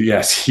career. He did.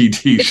 Yes, he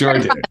sure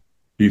did.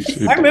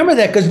 I remember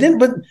that because didn't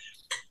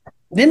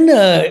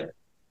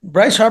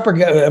Bryce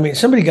Harper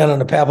somebody got on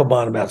the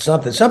Papelbon about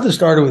something. Something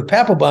started with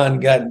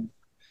Papelbon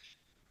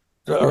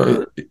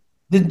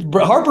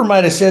Harper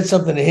might have said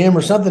something to him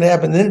or something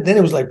happened. Then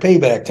it was like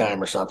payback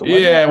time or something.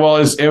 Yeah, well,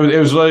 it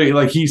was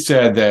like he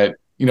said that,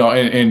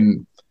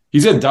 and he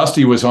said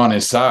Dusty was on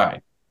his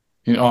side.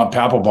 On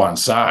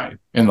Papelbon's side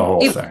in the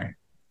whole thing.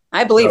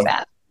 I believe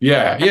that.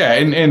 Yeah.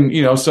 And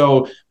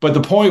but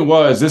the point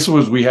was,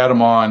 we had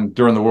him on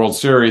during the World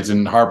Series,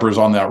 and Harper's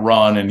on that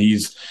run, and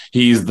he's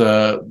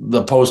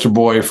the poster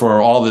boy for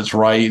all that's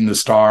right and the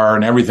star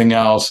and everything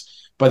else.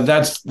 But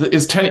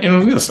it's 10,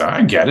 and listen,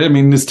 I get it. I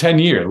mean, it's 10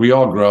 years. We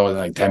all grow in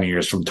like 10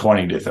 years from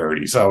 20 to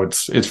 30. So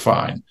it's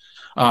fine.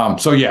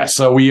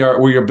 So we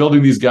are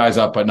building these guys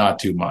up, but not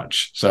too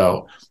much.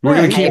 So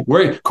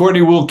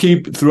Courtney will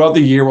keep throughout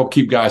the year. We'll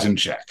keep guys in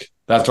check.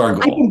 That's our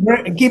goal.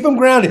 Keep them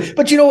grounded.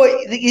 But you know what?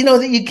 That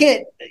you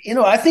can't.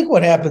 I think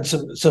what happens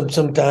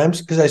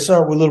sometimes, because I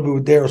saw it a little bit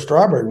with Darryl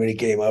Strawberry when he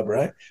came up,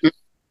 right?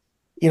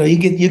 You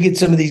get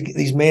some of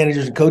these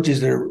managers and coaches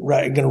that are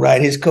going to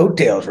ride his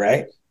coattails,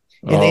 right?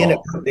 And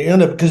they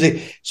end up because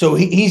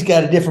he's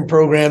got a different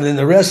program than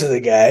the rest of the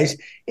guys,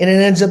 and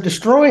it ends up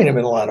destroying him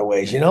in a lot of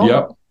ways.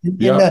 Yep.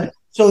 And,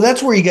 so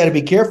that's where you got to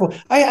be careful.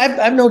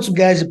 I've known some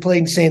guys that played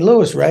in St.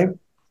 Louis, right?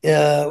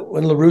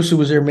 When La Russa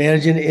was there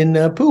managing, in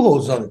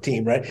Pujols on the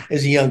team, right,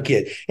 as a young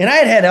kid. And I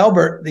had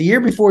Albert the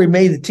year before he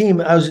made the team.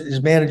 I was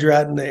his manager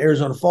out in the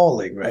Arizona Fall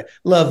League, right?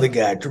 Love the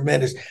guy,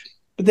 tremendous.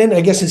 But then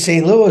I guess in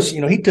St. Louis,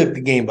 he took the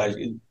game by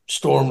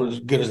storm as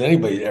good as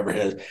anybody ever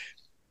has.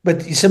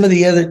 But some of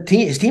the other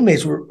his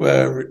teammates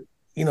were,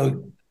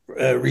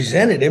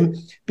 resented him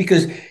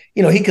because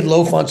he could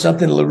loaf on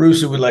something. La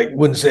Russa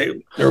wouldn't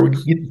say, or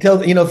would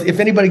tell, if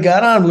anybody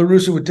got on him, La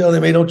Russa would tell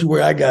them, "Hey, don't you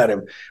worry, I got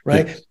him."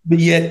 Right. Yeah. But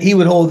yet he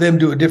would hold them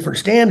to a different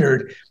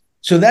standard.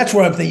 So that's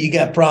where I'm thinking you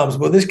got problems.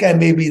 Well, this guy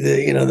may be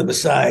the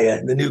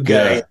Messiah, the new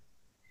guy,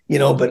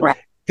 but right.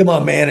 Come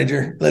on,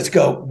 manager, let's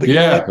go. But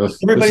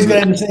everybody's got to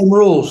have the same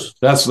rules.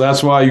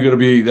 That's why you got to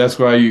be. That's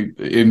why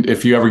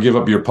if you ever give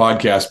up your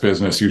podcast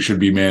business, you should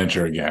be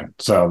manager again.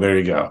 So there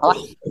you go.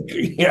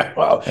 Yeah,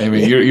 well, I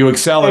mean, you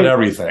excel at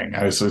everything.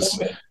 I guess,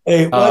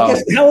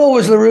 how old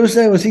was La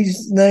Russa? Was he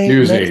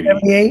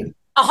 78?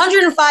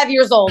 105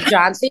 years old,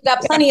 John. So you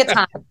got plenty of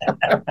time.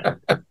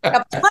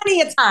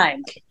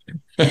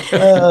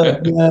 Oh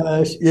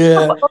gosh,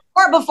 yeah.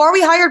 Before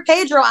we hired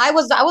Pedro, I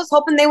was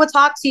hoping they would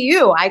talk to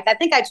you. I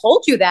think I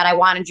told you that I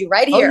wanted you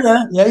right here.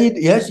 Oh, yeah,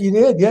 yes, you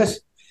did. Yes,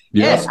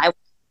 I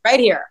right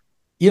here.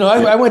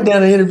 I went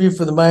down to interview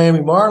for the Miami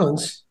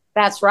Marlins.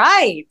 That's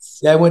right.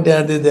 Yeah, I went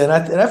down and did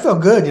that, and I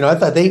felt good. I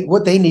thought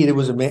what they needed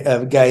was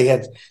a guy who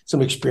had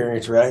some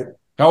experience, right?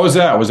 How was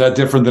that? Was that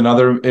different than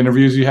other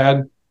interviews you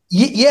had?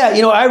 Yeah,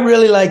 I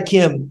really like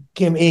Kim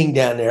Ng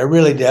down there. I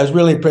really did. I was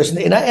really impressed,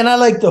 and I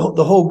liked the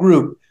whole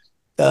group.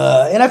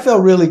 And I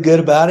felt really good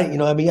about it.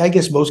 I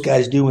guess most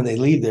guys do when they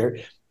leave there.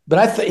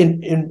 But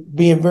in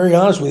being very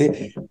honest with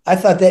you, I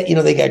thought that,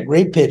 they got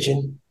great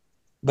pitching,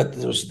 but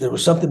there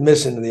was something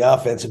missing in the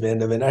offensive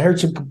end of it. And I heard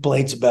some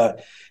complaints about,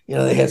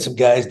 they had some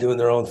guys doing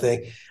their own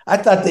thing. I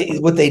thought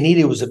what they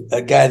needed was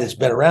a guy that's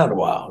been around a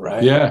while,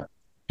 right? Yeah.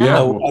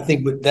 I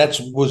think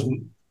that was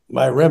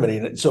my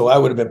remedy. So I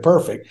would have been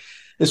perfect.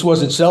 This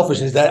wasn't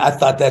selfishness. I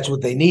thought that's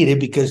what they needed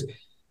because –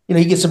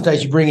 you get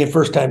sometimes you bring in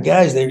first time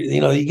guys.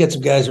 You get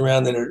some guys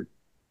around that are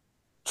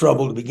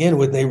trouble to begin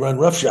with. And they run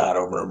roughshod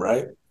over them,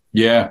 right?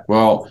 Yeah.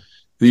 Well,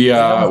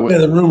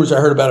 the rumors I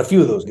heard about a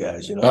few of those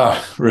guys.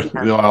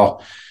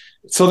 Well,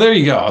 So there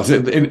you go.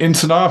 In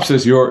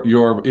synopsis,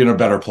 you're in a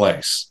better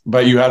place,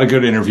 but you had a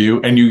good interview,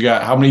 and you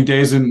got how many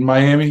days in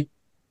Miami?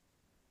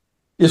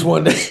 Just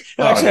one day.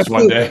 Actually, just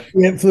one day.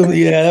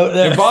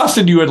 Yeah. In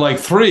Boston, you had like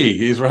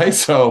 3, right?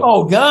 So.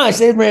 Oh gosh,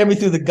 they ran me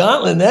through the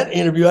gauntlet in that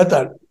interview. I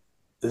thought,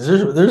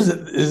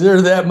 is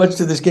there that much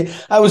to this game?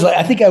 I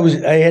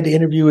had to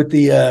interview with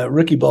the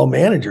rookie ball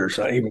manager or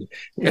something.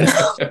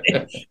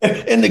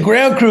 And the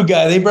ground crew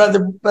guy. I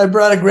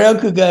brought a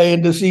ground crew guy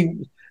in to see.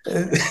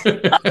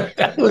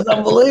 It was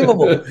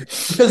unbelievable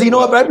because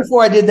right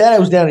before I did that, I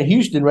was down in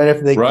Houston right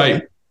after they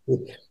right,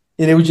 and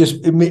it was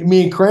just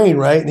me and Crane,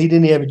 right, and he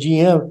didn't have a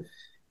GM.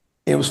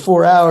 It was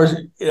 4 hours.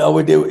 All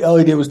he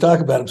did was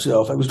talk about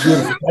himself. It was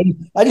beautiful.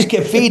 I just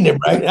kept feeding him,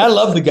 right. I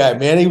love the guy,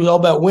 man. He was all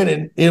about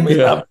winning.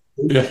 Yeah.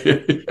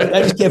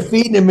 I just kept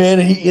feeding him, man,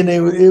 and it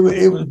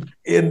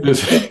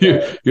was.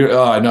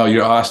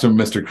 You're awesome,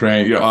 Mr.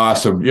 Crane. You're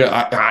awesome.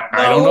 Yeah,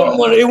 I don't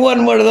know. It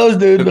wasn't one of those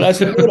dudes, but I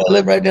said, dude, I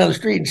live right down the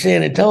street in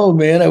San Antonio,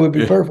 man. I would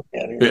be perfect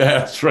down here. Yeah,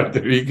 that's right.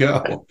 There you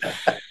go.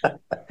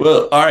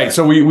 Well, all right.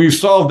 So we've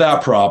solved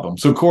that problem.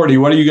 So, Courtney,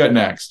 what do you got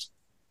next?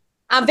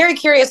 I'm very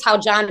curious how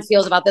John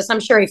feels about this. I'm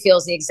sure he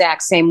feels the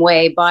exact same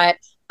way, but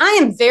I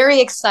am very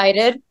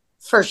excited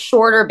for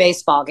shorter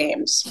baseball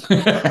games.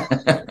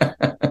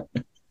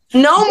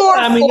 No more.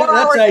 I mean,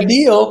 that's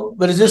ideal,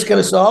 but is this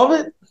going to solve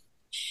it?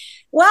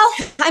 Well,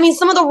 I mean,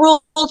 some of the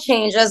rule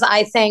changes,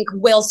 I think,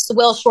 will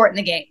shorten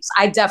the games.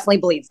 I definitely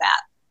believe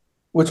that.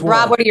 Which one?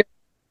 Rob, what are your?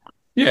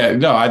 Yeah,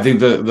 no, I think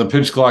the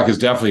pitch clock is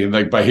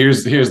definitely but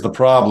here's the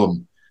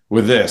problem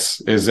with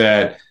this is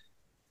that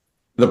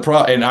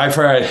and I've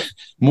heard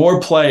more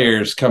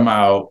players come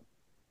out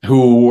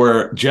who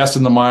were just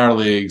in the minor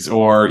leagues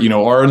or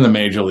in the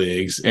major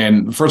leagues.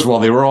 And first of all,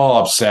 they were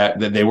all upset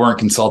that they weren't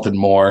consulted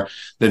more,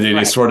 that they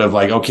just sort of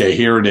like, okay,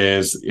 here it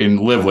is and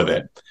live with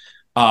it.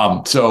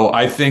 So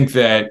I think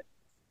that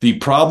the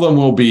problem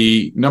will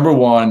be, number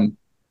one,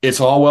 it's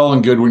all well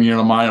and good when you're in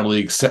a minor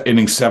league,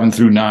 innings 7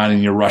 through 9,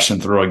 and you're rushing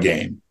through a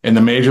game. In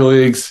the major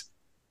leagues,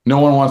 no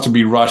one wants to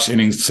be rushed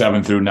innings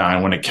 7 through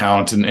 9 when it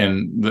counts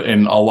and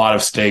a lot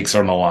of stakes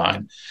are on the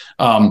line.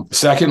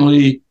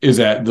 Secondly, is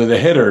that the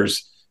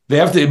hitters, they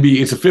have to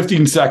be, it's a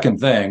 15-second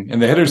thing,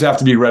 and the hitters have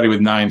to be ready with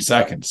 9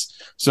 seconds.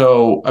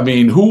 So, I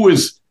mean,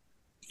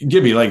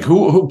 give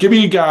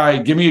me a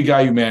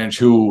guy you manage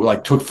who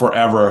like took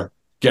forever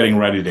getting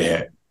ready to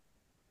hit.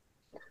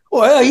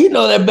 Well, you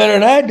know that better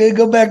than I did.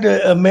 Go back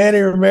to Manny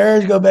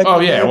Ramirez. Go back. Oh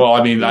yeah. Well,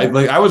 I mean,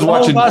 I was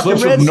watching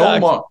clips of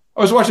Nomar.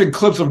 I was watching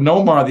clips of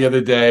Nomar the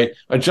other day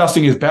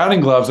adjusting his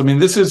batting gloves. I mean,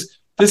 this is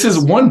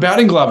one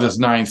batting glove that's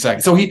 9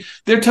 seconds. So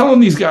they're telling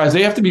these guys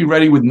they have to be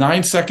ready with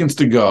 9 seconds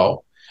to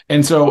go.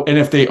 And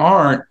if they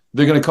aren't,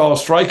 they're going to call a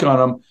strike on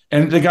them.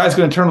 And the guy's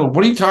going to turn,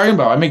 what are you talking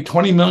about? I make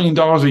 $20 million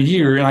a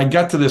year and I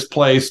got to this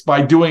place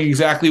by doing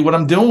exactly what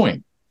I'm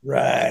doing.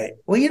 Right.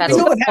 Well, you know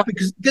what happened?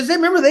 Because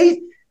remember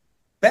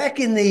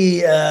back in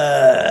the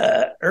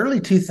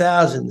early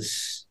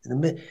 2000s,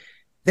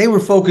 they were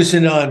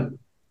focusing on,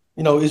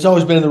 it's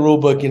always been in the rule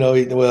book,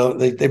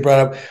 they brought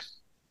up,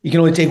 you can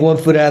only take 1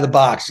 foot out of the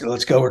box.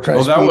 Let's go. We're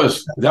trying to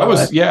that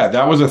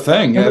was a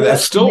thing. Yeah,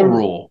 that's still a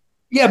rule.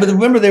 Yeah, but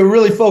remember, they were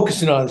really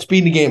focusing on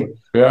speeding the game.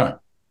 Yeah.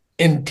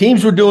 And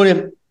teams were doing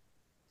it,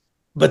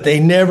 but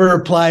they never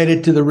applied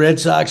it to the Red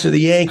Sox or the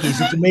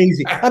Yankees. It's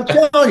amazing. I'm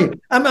telling you,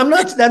 I'm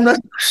not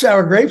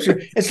sour grapes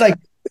here. It's like,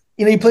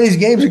 you play these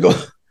games and go,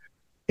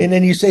 and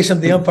then you say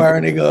something to the umpire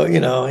and they go,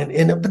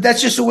 but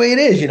that's just the way it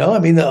is, I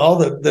mean, all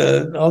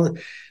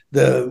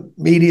the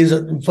media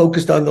is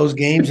focused on those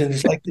games, and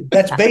it's like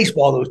that's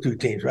baseball, those two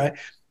teams, right?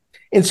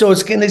 And so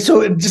it's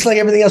just like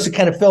everything else, it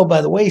kind of fell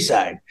by the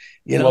wayside.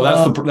 Well,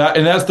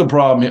 that's the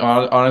problem.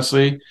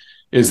 Honestly,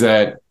 is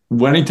that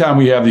anytime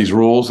we have these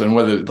rules, and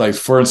whether, like,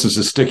 for instance,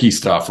 the sticky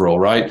stuff rule,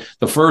 right?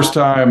 The first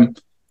time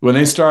when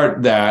they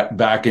start that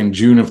back in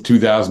June of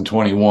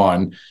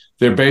 2021,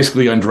 they're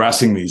basically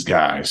undressing these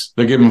guys.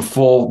 They're giving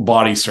full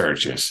body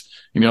searches.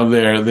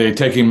 They're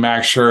taking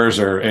Max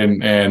Scherzer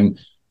and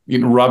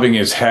rubbing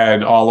his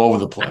head all over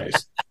the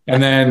place.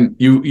 And then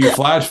you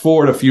flash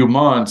forward a few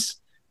months,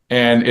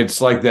 and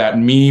it's like that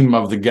meme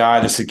of the guy,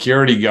 the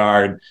security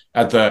guard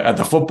at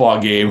the football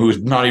game,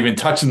 who's not even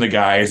touching the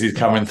guy as he's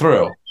coming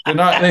through.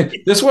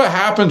 This is what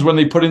happens when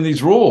they put in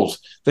these rules.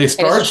 They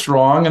start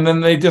strong, and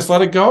then they just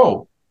let it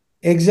go.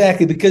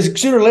 Exactly, because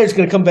sooner or later it's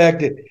going to come back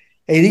to,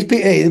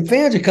 the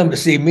fans are coming to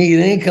see me.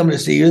 They ain't coming to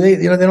see you. They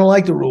don't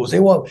like the rules. They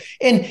want,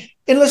 and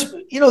let's,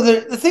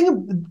 the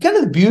thing, kind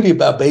of the beauty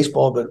about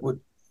baseball, but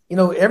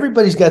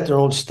everybody's got their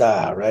own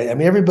style, right? I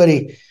mean,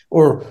 everybody's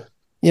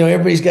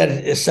got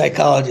a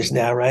psychologist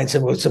now, right?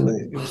 Some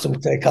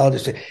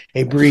psychologists say,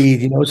 hey,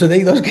 breathe, so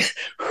those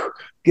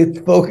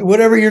get focused,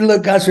 whatever you're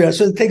concentrating on.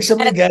 So it takes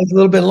some of the guys a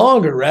little bit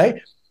longer, right?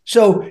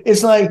 So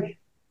it's like,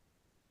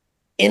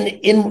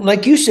 in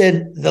like you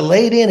said, the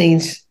late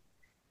innings,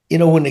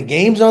 when the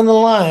game's on the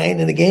line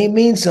and the game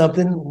means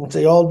something, which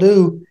they all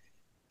do,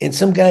 and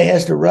some guy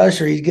has to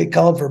rush, or he get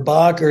called for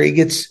balk, or he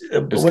gets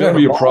it's going to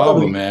be a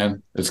problem,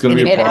 man. It's going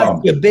to be a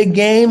problem. A big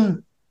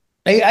game.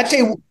 I'd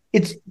say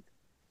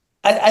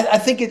I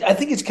think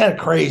it's kind of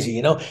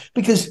crazy,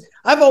 because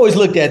I've always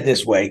looked at it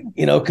this way,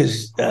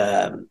 because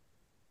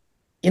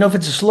if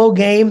it's a slow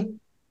game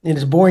and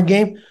it's a boring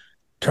game,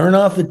 turn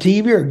off the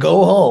TV or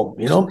go home.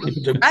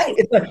 Right.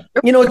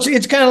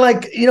 It's kind of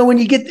like when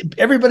you get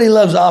everybody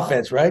loves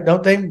offense, right?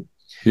 Don't they?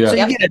 Yeah. So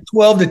you get a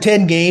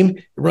 12-10 game,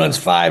 it runs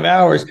 5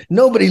 hours.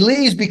 Nobody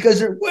leaves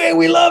because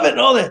we love it and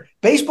all that.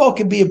 Baseball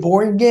can be a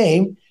boring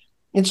game.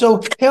 And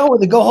so hell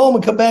with it, go home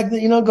and come back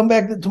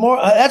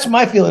tomorrow. That's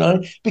my feeling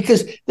on it,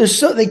 because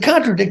they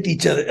contradict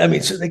each other. I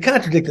mean, they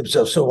contradict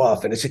themselves so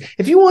often.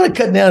 If you want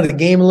to cut down the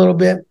game a little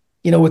bit,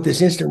 with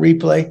this instant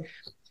replay,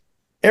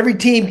 every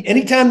team,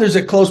 anytime there's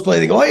a close play,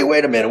 they go, hey,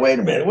 wait a minute.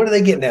 What do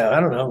they get now? I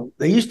don't know.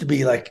 They used to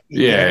be like,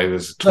 it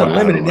was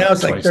unlimited. Now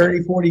it's like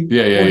 30, 40.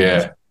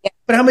 Yeah.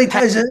 But how many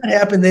times does that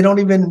happen? They don't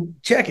even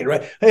check it,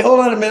 right? Hey, hold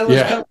on a minute.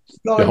 Let's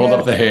go hold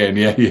up the hand.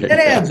 Yeah. It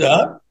adds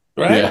up,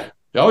 right? Yeah.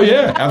 Oh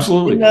yeah,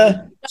 absolutely.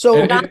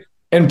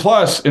 And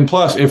plus,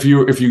 if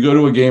you go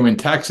to a game in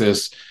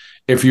Texas,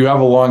 if you have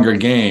a longer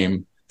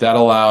game, that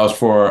allows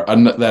for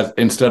that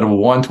instead of a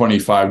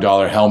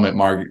 $125 helmet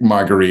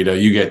margarita,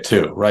 you get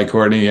 2, right,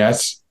 Courtney?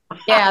 Yes.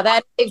 Yeah,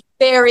 that's a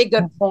very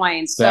good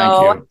point.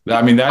 Thank you.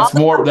 I mean, that's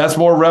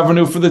more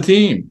revenue for the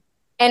team.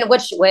 And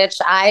which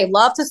I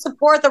love to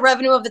support the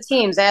revenue of the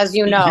teams, as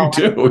you know.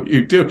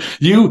 You do.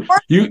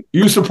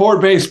 You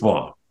support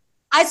baseball.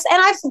 I've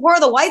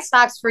supported the White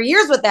Sox for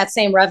years with that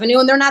same revenue,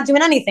 and they're not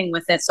doing anything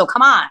with it. So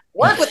come on,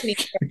 work with me.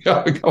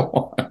 Come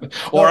on.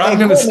 Or I'm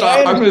going to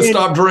stop. I'm going to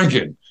stop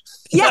drinking.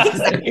 Yeah,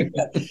 exactly.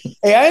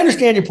 Hey, I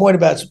understand your point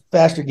about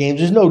faster games.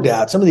 There's no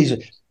doubt. Some of these are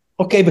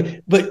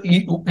okay, but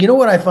you know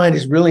what I find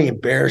is really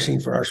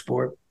embarrassing for our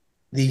sport?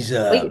 These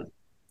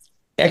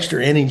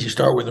extra innings you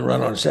start with a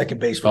run on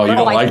second base. Oh, you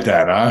don't like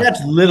that, huh?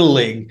 That's Little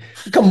League.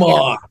 Come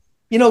on.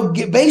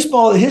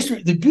 Baseball,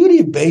 the beauty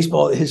of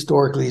baseball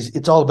historically is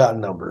it's all about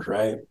numbers,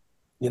 right?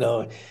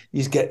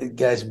 These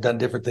guys have done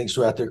different things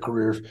throughout their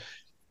careers.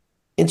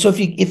 And so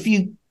if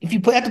you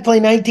have to play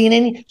 19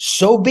 innings,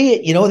 so be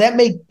it.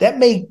 That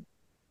may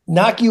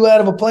knock you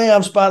out of a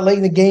playoff spot late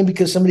in the game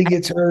because somebody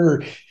gets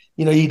hurt, or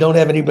you don't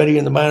have anybody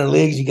in the minor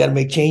leagues. You got to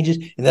make changes,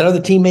 and that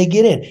other team may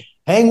get in.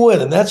 Hang with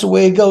them. That's the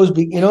way it goes.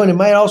 And it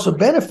might also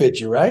benefit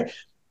you, right?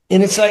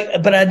 And it's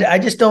like, but I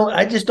just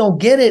don't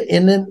get it.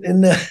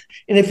 And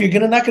if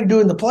you're not going to do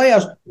it in the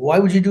playoffs, why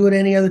would you do it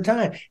any other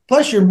time?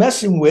 Plus, you're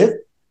messing with,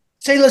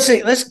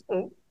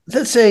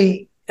 let's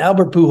say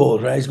Albert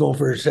Pujols, right? He's going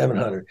for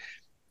 700.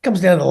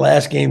 Comes down to the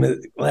last game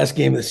of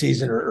the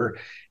season, or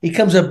he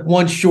comes up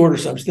one short or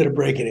something instead of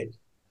breaking it.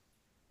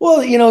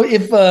 Well,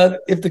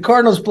 if the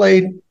Cardinals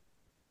played,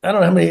 I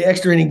don't know how many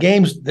extra inning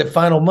games the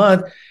final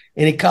month,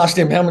 and it cost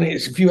him a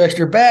few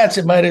extra bats,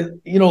 it might have,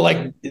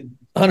 like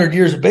 100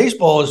 years of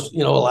baseball is,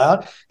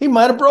 allowed. He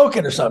might have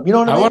broken or something. You know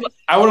what I mean?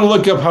 I want to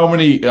look up how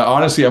many.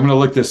 Honestly, I'm going to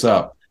look this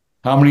up.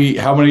 How many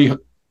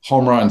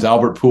home runs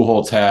Albert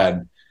Pujols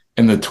had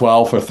in the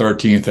 12th or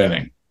 13th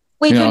inning?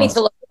 We do need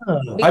to look.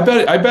 I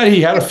bet he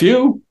had a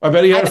few.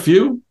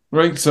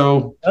 Right.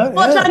 So,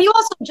 John, you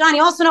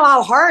also know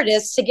how hard it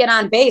is to get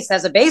on base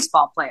as a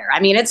baseball player.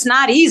 I mean, it's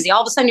not easy.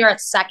 All of a sudden, you're at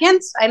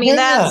second. I mean,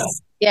 I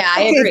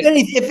agree.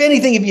 If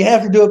anything, if you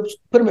have to do it,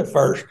 put him at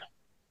first.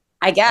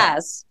 I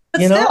guess,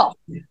 but still.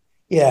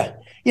 Yeah.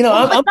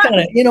 I'm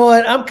kind of.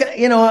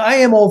 I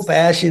am old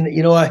fashioned.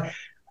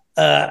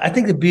 I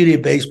think the beauty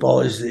of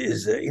baseball is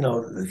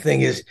the thing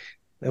is,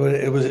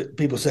 it was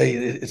people say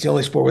it's the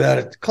only sport without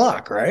a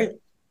clock, right?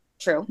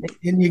 True.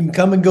 And you can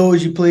come and go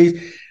as you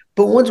please.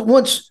 But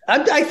once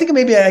I think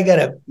maybe I got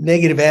a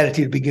negative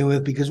attitude to begin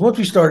with, because once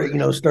we started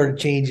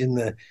changing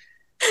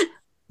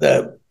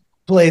the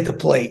play at the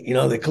plate,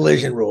 the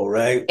collision rule,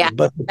 right? Yeah.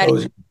 But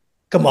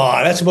come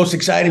on, that's the most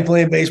exciting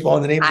play in baseball.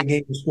 And the name of the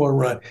game is score and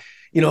run.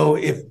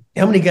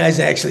 How many guys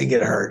actually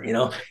get hurt?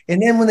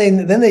 And then when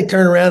they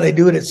turn around, they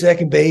do it at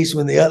second base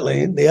when the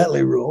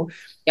Utley rule.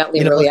 How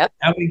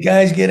many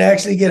guys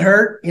actually get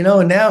hurt?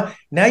 And now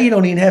you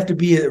don't even have to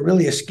be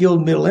really a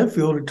skilled middle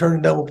infielder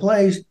turning double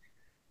plays.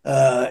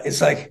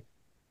 It's like,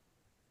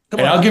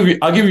 and I'll give you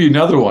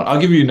another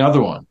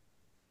one.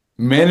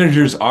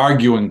 Managers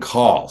arguing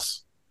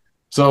calls.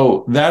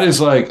 So that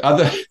is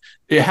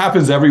it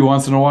happens every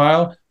once in a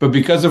while, but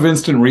because of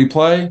instant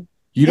replay,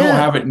 you don't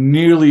have it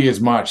nearly as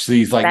much.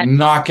 These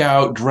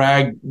knockout,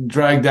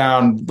 drag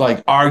down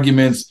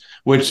arguments,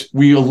 which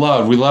we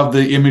love. We love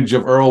the image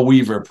of Earl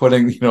Weaver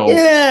putting, dirt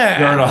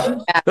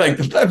on.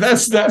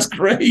 That's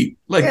great.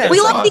 We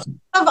love the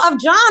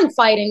of John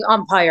fighting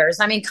umpires.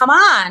 I mean, come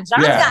on,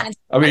 John's gotten.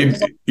 I mean,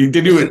 he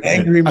did do it.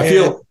 Angry man. I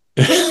feel.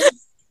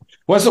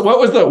 So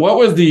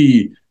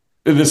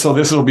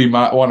this will be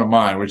one of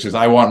mine, which is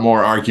I want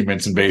more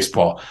arguments in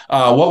baseball.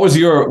 What was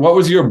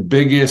your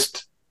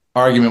biggest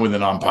argument with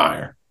an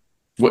umpire?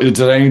 Did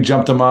any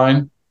jump to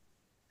mind?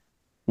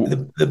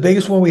 The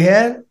biggest one we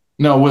had?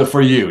 No,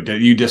 for you,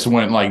 that you just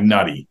went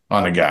nutty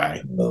on a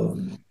guy. Well,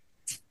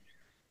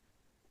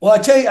 I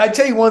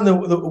tell you one. The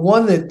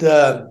one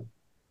that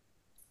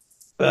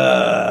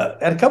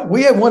had a couple.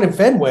 We had one in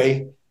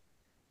Fenway.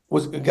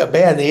 Got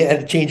bad. They had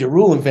to change a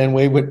rule in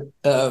Fenway, but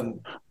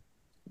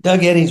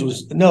Doug Eddings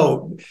was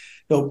no.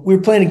 We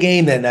were playing a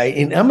game that night,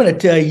 and I'm going to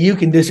tell you, you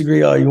can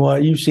disagree all you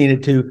want. You've seen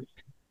it too,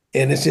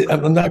 and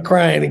I'm not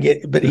crying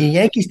again. But in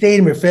Yankee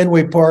Stadium or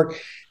Fenway Park,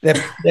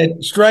 that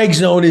strike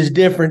zone is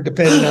different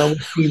depending on what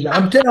team.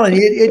 I'm telling you,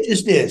 it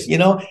just is.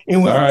 And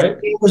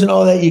it wasn't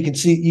all that. You can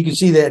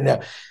see that now.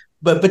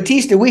 But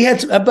Batista, we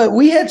had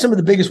some of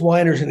the biggest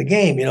whiners in the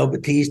game.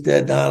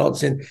 Batista,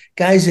 Donaldson,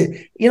 guys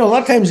that a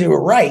lot of times they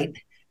were right,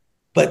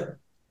 but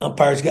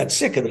umpires got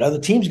sick of it. Other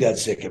teams got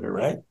sick of it,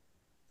 right?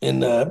 And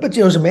but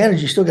as a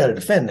manager, you still got to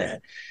defend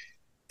that.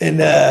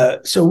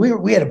 And so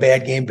we had a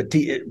bad game, but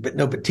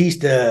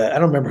Batista. I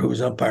don't remember who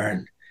was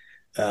umpiring.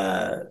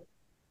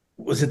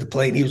 Was at the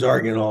plate. And he was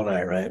arguing all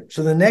night, right?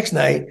 So the next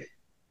night, I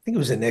think it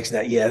was the next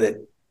night,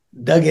 that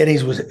Doug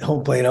Eddings was at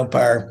home plate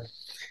umpire,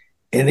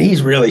 and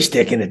he's really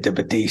sticking it to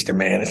Batista,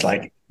 man. It's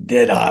like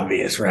dead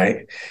obvious,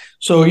 right?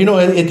 So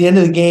at the end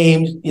of the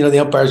game, the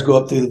umpires go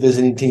up through the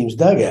visiting team's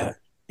dugout,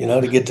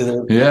 to get to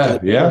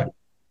the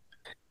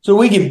So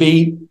we get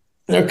beat.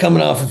 They're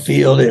coming off the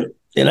field,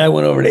 and I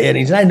went over to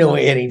Eddings. And I know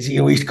Eddings.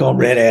 We used to call him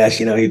Red Ass.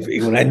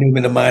 When I knew him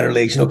in the minor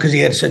leagues, because he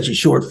had such a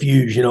short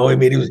fuse. He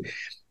was.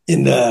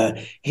 And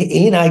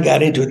he and I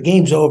got into it. The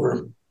game's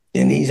over,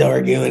 and he's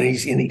arguing.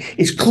 And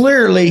it's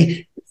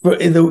clearly for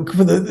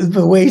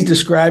the way he's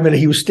describing it,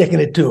 he was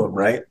sticking it to him,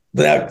 right,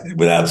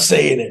 without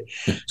saying it.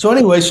 So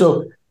anyway,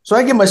 so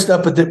I get my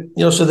stuff, but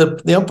so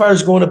the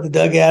umpire's going up the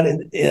dugout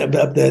and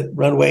up the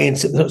runway, and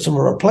some of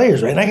our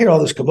players, right. And I hear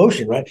all this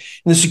commotion, right.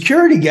 And the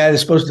security guy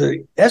that's supposed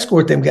to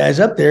escort them guys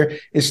up there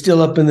is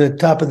still up in the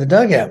top of the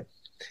dugout,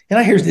 and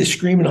I hear this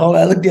screaming holler.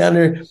 I look down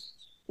there.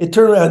 It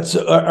turned around.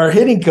 So our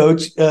hitting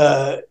coach,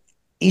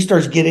 he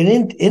starts getting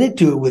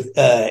into it with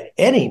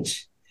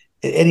Eddings.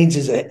 Eddings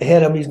is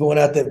ahead of him. He's going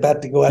out there,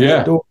 about to go out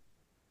the door.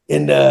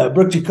 And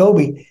Brooke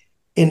Jacoby,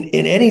 and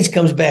Eddings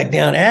comes back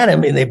down at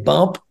him, and they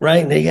bump,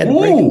 right? And they had to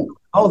break it,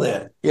 all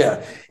that.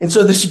 Yeah. And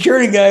so the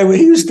security guy,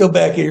 he was still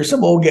back here.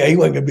 Some old guy, he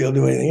wasn't going to be able to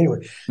do anything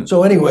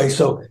anyway.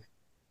 So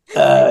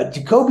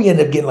Jacoby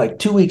ended up getting like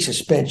 2 weeks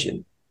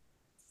suspension.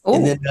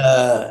 Ooh.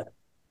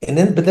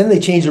 But then they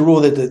changed the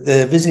rule that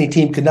the visiting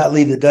team could not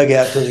leave the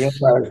dugout until the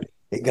umpire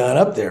had gone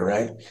up there,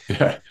 right?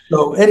 Yeah.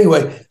 So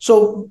anyway,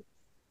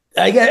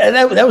 I got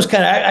that was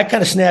kind of I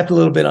kind of snapped a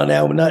little bit on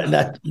that one.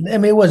 Not I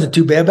mean, it wasn't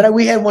too bad, but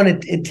we had one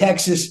in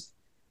Texas.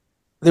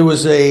 There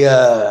was it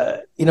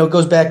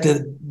goes back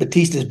to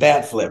Batista's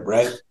bat flip,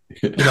 right?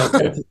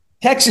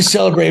 Texas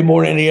celebrated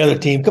more than any other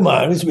team. Come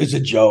on, it was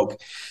a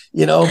joke,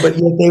 but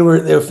yet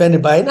they're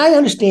offended by it, and I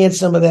understand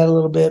some of that a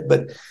little bit,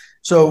 but.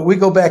 So we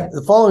go back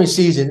the following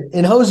season,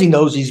 and Hosey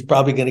knows he's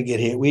probably going to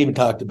get hit. We even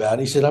talked about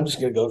it. He said, I'm just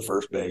going to go to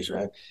first base,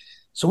 right?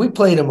 So we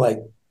played him like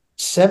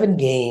 7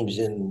 games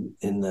in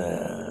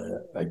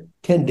like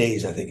 10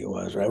 days, I think it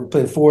was, right? We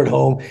played 4 at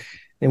home,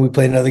 and we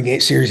played another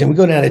series, and we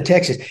go down to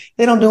Texas.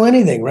 They don't do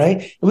anything, right?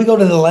 And we go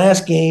to the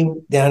last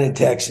game down in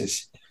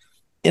Texas.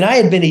 And I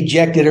had been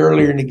ejected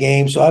earlier in the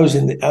game, so I was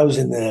in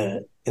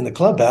the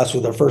clubhouse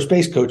with our first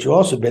base coach who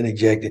also been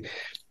ejected.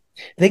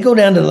 They go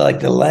down to like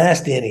the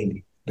last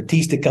inning.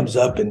 Batista comes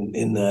up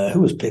and who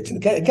was pitching?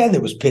 The guy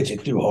that was pitching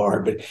too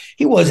hard, but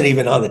he wasn't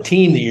even on the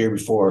team the year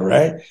before,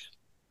 right?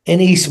 And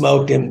he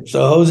smoked him.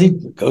 So Hosey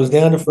goes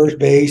down to first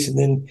base, and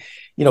then,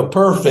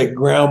 perfect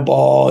ground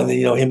ball, and then,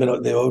 him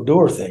and the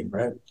Odor thing,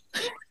 right?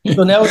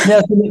 So now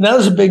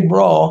there's a big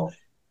brawl.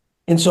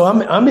 And so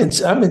I'm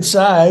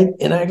inside,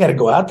 and I got to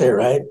go out there,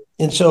 right?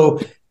 And so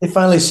they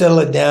finally settle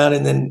it down,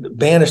 and then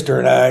Bannister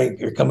and I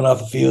are coming off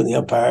the field, and the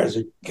umpires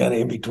are kind of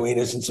in between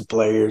us and some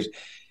players.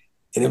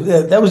 And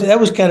that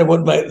was kind of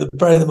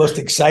probably the most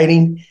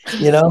exciting,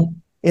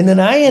 And then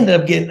I ended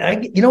up getting,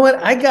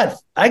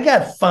 I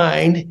got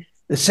fined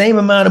the same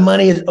amount of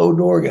money as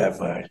Odor got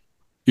fined.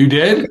 You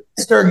did?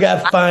 Sir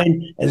got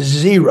fined at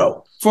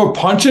 0 for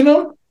punching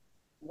him.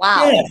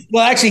 Wow. Yeah.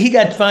 Well, actually, he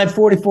got fined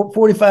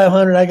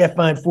 $4,500. I got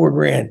fined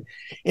 $4,000.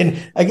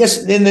 And I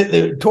guess then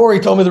the Tory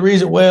told me the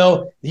reason.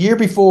 Well, the year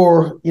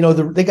before,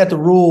 they got the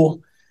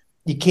rule.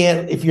 You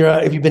can't, if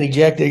you've been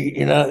ejected,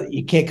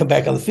 you can't come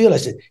back on the field. I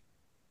said,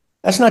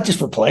 that's not just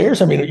for players.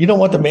 I mean, you don't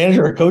want the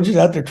manager or coaches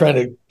out there trying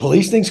to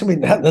police things. I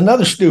mean,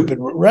 another stupid,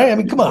 right? I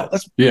mean, come on.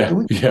 We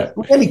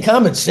any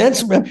common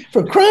sense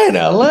for crying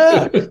out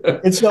loud.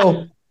 And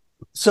so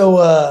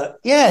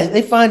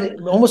they find it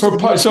almost.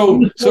 So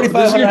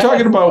you're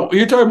talking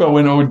about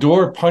when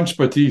Odor punched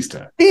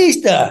Batista.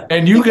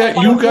 And you got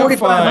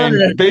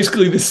fined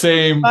basically the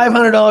same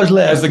 $500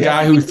 less as the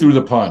guy who threw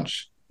the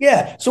punch.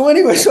 Yeah. So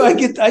anyway, I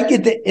get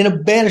and a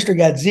Bannister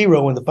got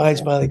 0 when the fines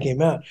finally came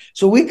out.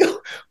 So we go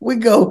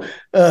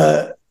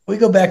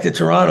back to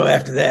Toronto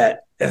after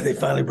that, after they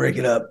finally break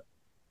it up.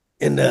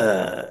 And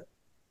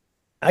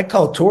I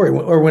called Tory,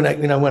 or when I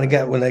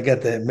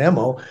got the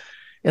memo,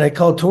 and I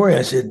called Tory.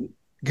 I said,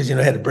 because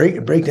I had to break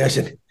down. I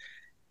said,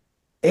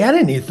 hey, I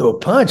didn't need to throw a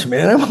punch,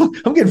 man.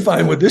 I'm getting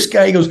fined with this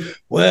guy. He goes,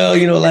 well,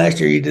 last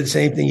year you did the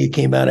same thing. You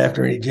came out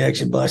after an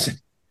ejection bust.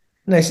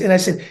 And I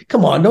said,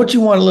 come on, don't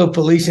you want a little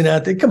policing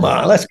out there? Come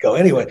on, let's go.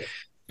 Anyway,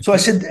 so I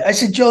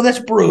said, Joe, that's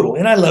brutal.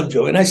 And I love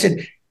Joe. And I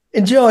said,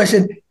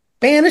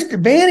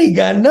 Banny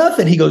got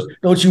nothing. He goes,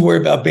 don't you worry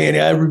about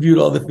Banny. I reviewed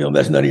all the film.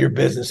 That's none of your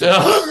business.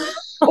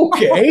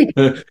 Okay.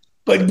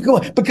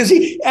 But because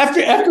he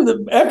after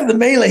the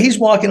melee, he's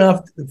walking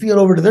off the field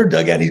over to their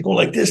dugout. He's going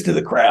like this to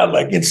the crowd,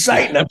 like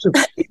inciting.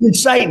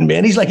 Inciting,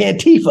 man. He's like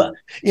Antifa,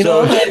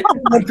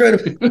 I'm trying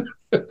to.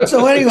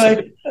 So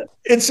anyway,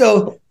 and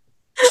so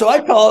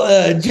I call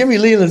Jimmy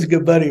Leland's a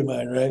good buddy of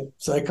mine, right?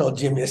 So I called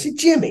Jimmy. I said,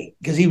 Jimmy,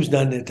 because he was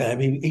done at the time.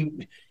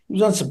 He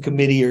was on some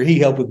committee or he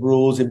helped with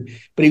rules,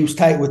 but he was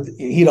tight with.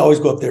 He'd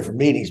always go up there for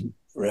meetings,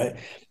 right?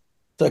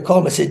 So I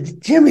called him. I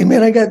said, Jimmy,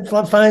 man, I got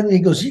fine. He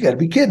goes, you got to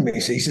be kidding me.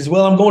 So he says,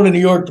 well, I'm going to New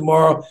York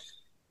tomorrow,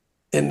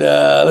 and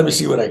let me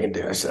see what I can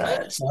do. I said, all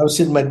right. So I was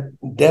sitting at my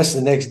desk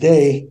the next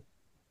day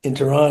in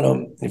Toronto,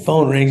 and the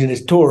phone rings, and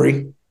it's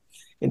Tori.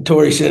 And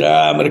Tori said,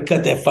 I'm going to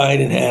cut that fine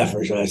in half.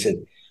 Or so I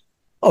said,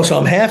 oh, so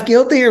I'm half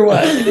guilty or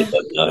what?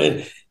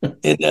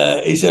 and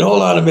he said,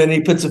 hold on a minute.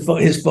 He puts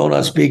his phone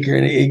on speaker,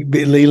 and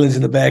Leland's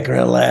in the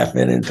background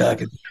laughing and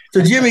talking.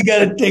 So Jimmy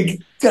got to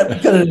cut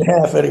it in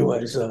half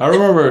anyway. So I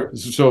remember.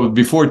 So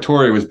before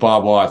Torrey was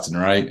Bob Watson,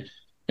 right?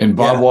 And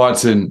Bob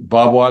Watson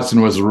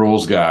was the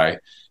rules guy.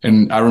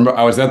 And I remember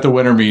I was at the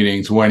winter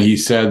meetings when he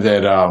said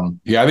that. I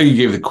think he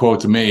gave the quote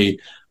to me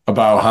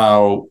about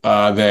how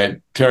that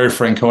Terry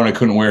Francona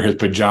couldn't wear his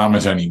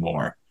pajamas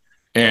anymore,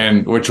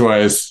 and which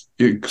was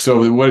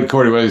so. What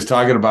Cordy was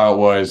talking about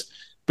was.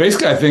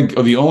 Basically, I think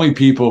the only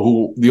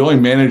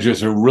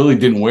managers who really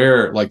didn't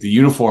wear like the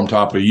uniform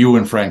top are you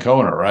and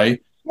Francona,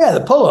 right? Yeah,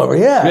 the pullover,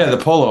 yeah, the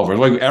pullover,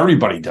 like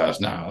everybody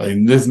does now. I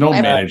mean, there's no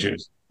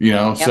managers,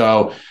 Yep.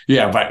 So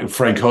yeah, but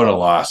Francona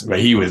lost, but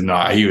he was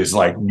not. He was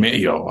like,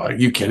 are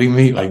you kidding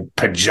me? Like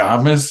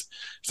pajamas.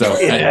 So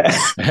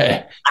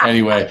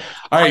anyway,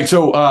 all right.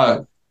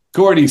 So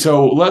Gordy,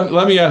 so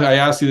let me ask. I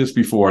asked you this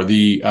before.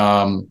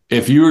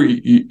 If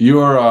you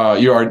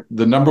are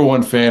the number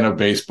one fan of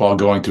baseball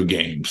going to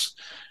games.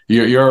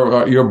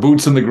 You're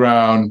boots in the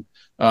ground.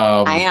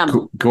 I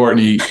am,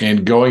 Courtney,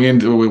 and going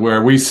into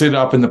where we sit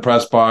up in the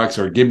press box,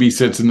 or Gibby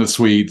sits in the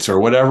suites, or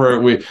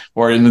whatever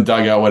or in the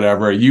dugout,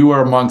 whatever. You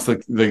are amongst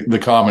the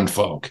common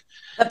folk.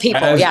 The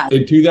people,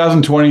 In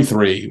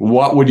 2023,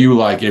 what would you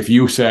like if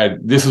you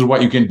said, "This is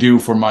what you can do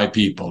for my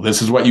people.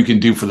 This is what you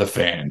can do for the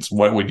fans"?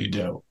 What would you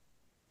do?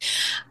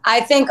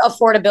 I think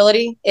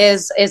affordability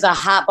is a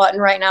hot button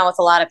right now with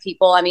a lot of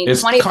people. I mean,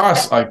 it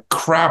costs a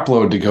crap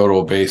load to go to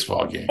a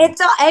baseball game.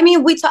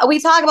 We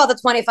talk about the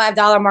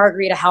 $25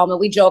 margarita helmet.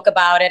 We joke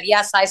about it.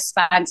 Yes, I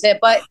spent it,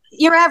 but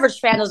your average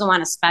fan doesn't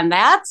want to spend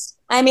that.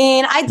 I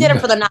mean, I did it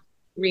for the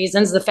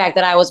reasons. The fact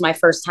that I was my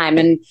first time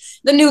in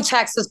the new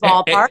Texas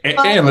ballpark.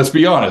 And let's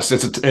be honest,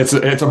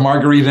 it's a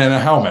margarita and a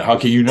helmet. How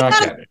can you not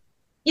get it?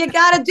 You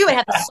got to do it.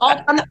 Had the salt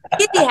on the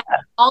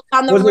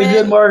Was it a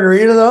good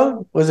margarita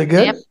though? Was it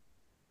good?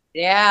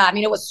 Yeah, I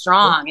mean, it was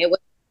strong. It was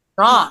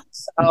strong.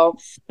 So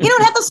you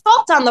don't have the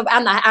salt on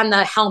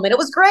the helmet. It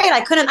was great.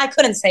 I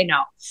couldn't say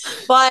no.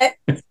 But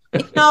the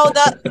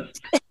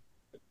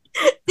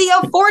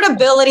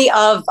affordability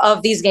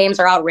of these games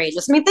are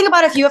outrageous. I mean, think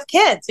about if you have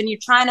kids and you're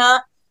trying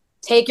to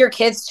take your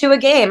kids to a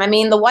game. I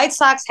mean, the White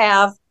Sox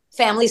have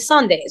family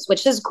Sundays,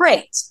 which is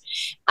great.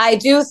 I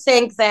do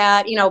think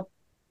that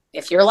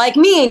if you're like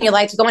me and you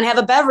like to go and have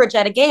a beverage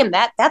at a game,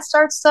 that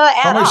starts to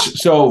add up.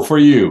 So for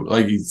you,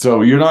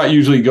 you're not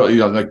usually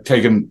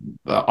taking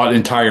an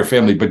entire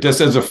family, but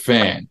just as a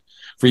fan,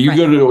 for you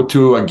go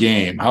to a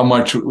game, how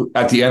much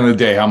at the end of the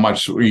day, how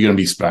much are you going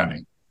to be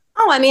spending?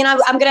 Oh, I mean, I'm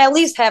going to at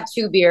least have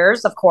 2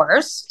 beers, of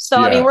course. So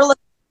I mean, we're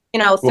looking,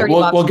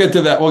 $30. We'll get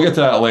to that. We'll get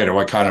to that later.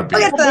 What kind of beer?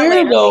 We'll get to that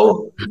later.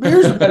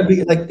 Beers are going to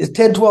be like it's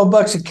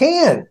 $10-12 a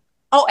can.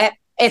 Oh,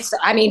 it's.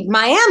 I mean,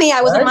 Miami.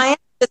 I was in Miami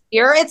this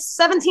year. It's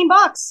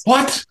 $17.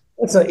 What?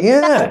 It's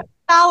 $17.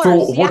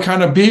 For what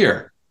kind of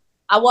beer?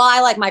 Well,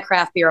 I like my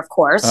craft beer, of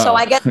course. So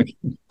I get the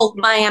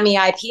Miami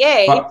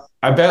IPA.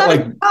 I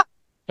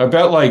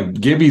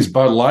bet Gibby's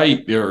Bud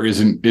Light or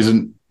isn't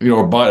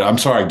Bud. I'm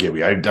sorry,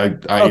 Gibby.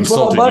 I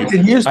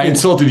insulted you. I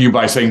insulted you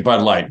by saying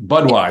Bud Light.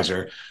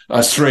 Budweiser,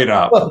 straight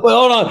up. Well,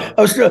 hold on.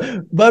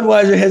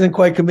 Budweiser hasn't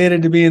quite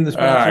committed to being the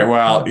sponsor. All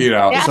right.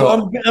 Well, So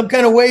I'm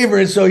kind of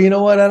wavering. So you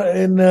know what?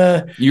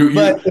 But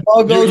if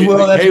all goes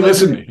well, that's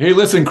hey,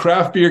 listen,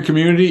 craft beer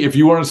community. If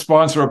you want to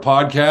sponsor a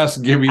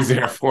podcast, Gibby's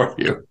there for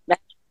you. Yeah.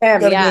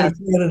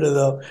 Canada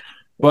though.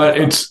 But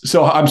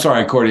I'm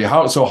sorry, Cordy.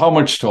 How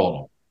much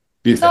total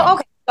do you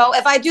think? So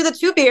if I do the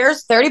 2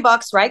 beers,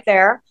 $30 right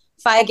there.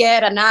 If I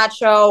get a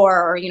nacho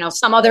or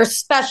some other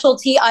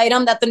specialty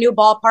item that the new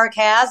ballpark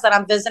has that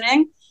I'm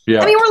visiting,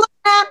 I mean, we're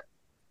looking at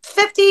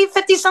 $50,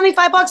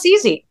 $75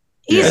 easy.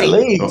 Yeah, at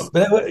least.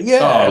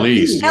 At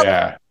least.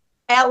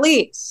 At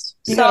least.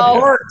 You got to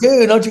park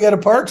too. Don't you got to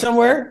park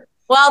somewhere?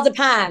 Well, it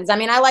depends. I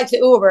mean, I like to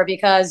Uber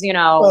because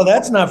Well,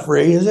 that's not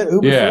free, is it?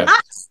 Uber free?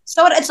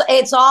 So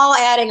it's all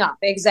adding up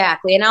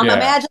exactly. And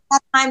imagine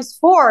that times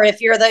 4 if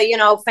you're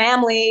the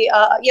family.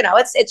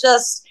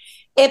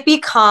 It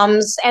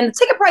becomes, and the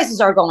ticket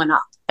prices are going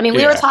up. I mean,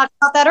 we were talking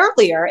about that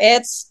earlier.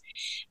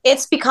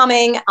 It's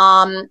becoming,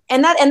 and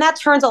that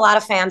turns a lot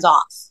of fans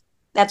off.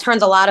 that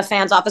turns a lot of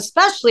fans off,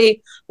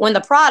 especially when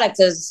the product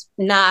is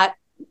not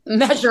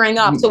measuring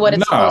up to what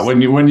it's supposed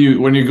when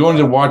you're going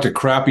to watch a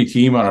crappy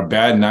team on a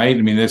bad night.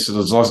 I mean, this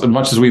is as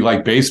much as we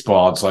like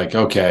baseball. It's like,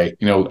 okay,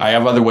 I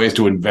have other ways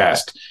to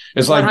invest.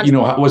 It's like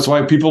 100%. It's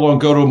why people don't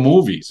go to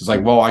movies. It's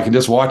like, well, I can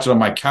just watch it on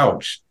my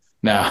couch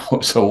now.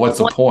 So what's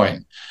the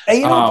point?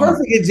 Hey,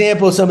 perfect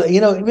example of something.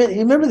 You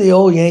remember the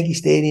old Yankee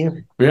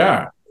Stadium?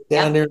 Yeah,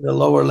 down there in the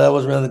lower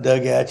levels around the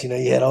dugouts. You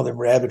had all them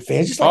rabid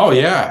fans. Just like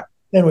yeah.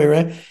 Anyway,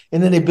 right?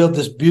 And then they built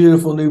this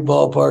beautiful new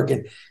ballpark,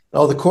 and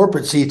all the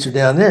corporate seats are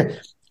down there.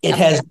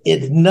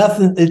 It's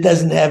nothing. It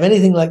doesn't have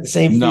anything like the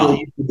same feel it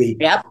used to be.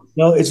 Yep.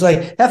 It's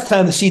like half the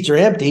time the seats are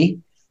empty,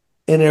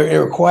 and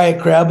they're a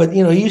quiet crowd. But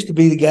it used to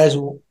be the guys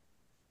will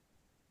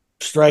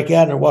strike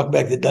out and walk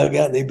back to the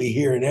dugout, and they'd be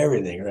hearing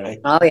everything, right?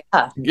 Oh yeah.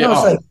 But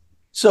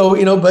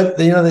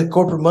the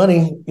corporate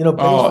money,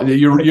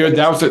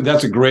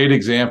 that's a great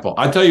example.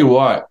 I tell you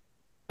what,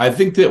 I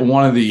think that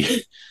one of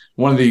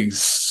the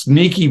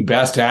sneaky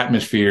best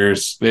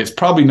atmospheres, it's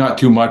probably not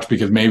too much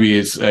because maybe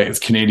it's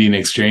Canadian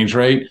exchange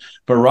rate,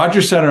 but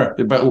Rogers Center,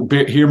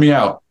 but hear me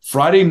out.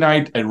 Friday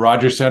night at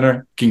Rogers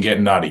Center can get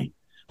nutty.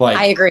 Like,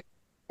 I agree.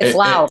 It's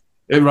loud.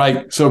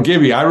 Right. So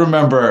Gibby, I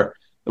remember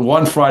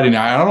one Friday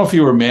night, I don't know if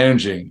you were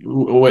managing,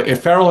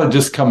 if Farrell had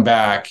just come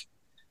back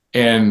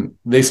and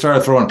they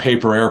started throwing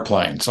paper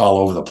airplanes all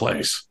over the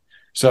place.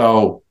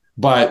 So,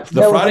 but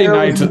the Friday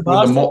nights,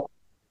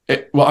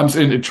 I'm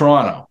saying in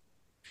Toronto.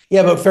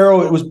 Yeah, but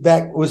Farrell was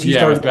back. Was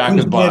back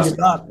in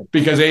Boston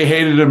because they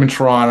hated him in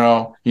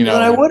Toronto. And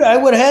I would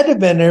have had to have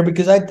been there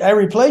because I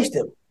replaced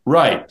him.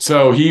 Right.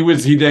 So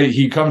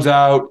he comes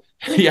out.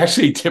 He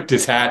actually tipped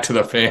his hat to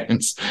the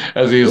fans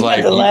as he was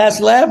like the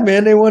last laugh,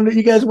 man.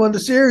 You guys won the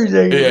series.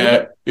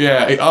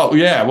 Yeah. Oh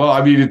yeah. Well,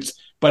 I mean,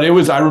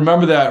 I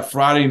remember that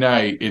Friday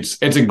night.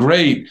 It's a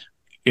great.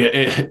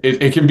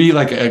 It can be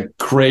like a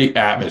great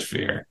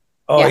atmosphere.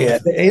 Oh yeah.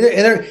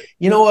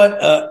 You know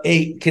what?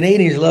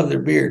 Canadians love their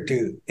beer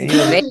too, and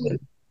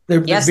their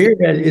beer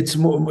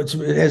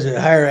has a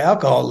higher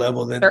alcohol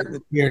level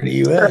than here in the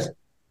U.S.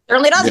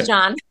 Certainly does,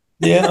 John.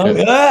 Yeah.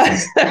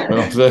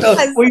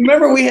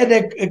 Remember we had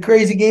that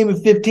crazy game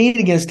of 15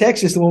 against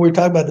Texas, the one we were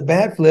talking about, the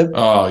bat flip.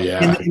 Oh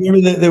yeah. And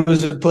remember that there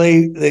was a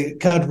play, the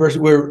controversy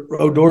where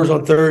Odor's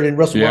on third and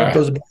Russell Martin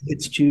throws a bat,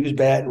 hits Chu's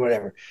bat and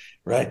whatever,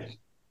 right?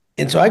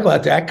 And so I go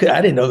out there. I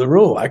didn't know the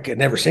rule. I could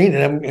never seen it.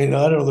 I don't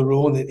know the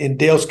rule. And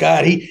Dale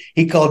Scott,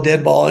 he called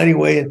dead ball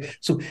anyway. And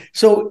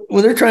so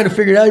when they're trying to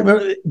figure it out,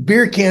 remember,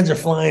 beer cans are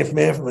flying from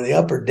the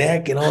upper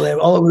deck and all that,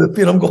 all over the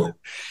field. I'm going.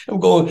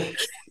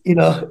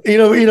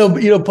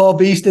 Paul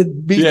Beast. Yeah.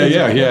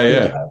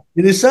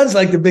 And his son's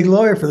like the big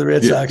lawyer for the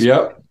Red Sox.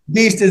 Yep.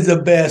 Beast is the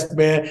best,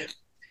 man.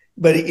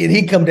 But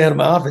he'd come down to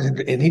my office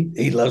and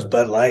he loves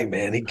Bud Light,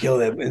 man. He'd kill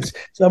that. And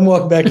so I'm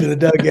walking back to the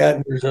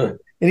dugout and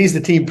he's the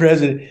team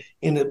president.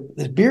 And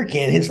this beer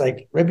can hits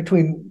like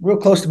real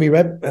close to me.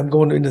 Right, I'm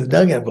going into the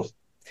dugout. I go,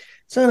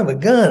 son of a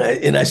gun!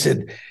 I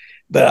said,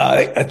 but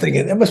I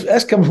think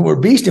that's coming from where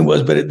Beeston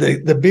was. But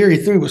the beer he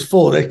threw was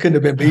full. That couldn't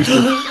have been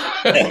Beeston.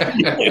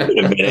 It would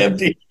have been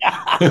empty.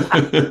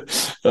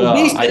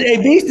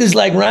 Beast is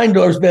like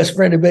Reindorf's best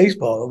friend in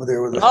baseball over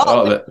there with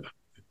us.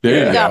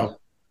 There you go.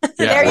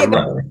 Yeah, there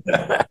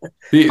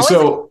you go.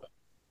 So,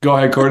 go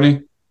ahead,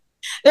 Courtney.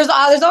 There's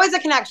always a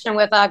connection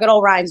with good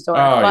old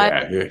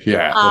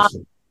Reinsdorf.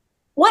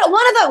 One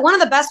of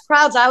the best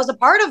crowds I was a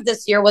part of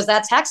this year was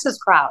that Texas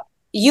crowd.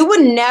 You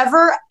would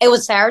never. It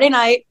was Saturday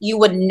night. You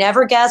would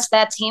never guess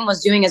that team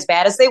was doing as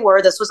bad as they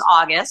were. This was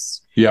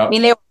August. Yeah, I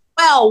mean they were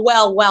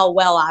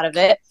well out of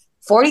it.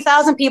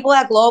 40,000 people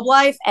at Globe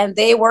Life, and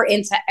they were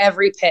into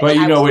every pitch. But,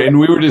 and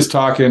we were just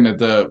talking at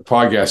the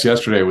podcast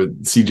yesterday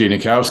with CJ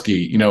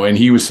Nikowski, and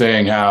he was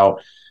saying how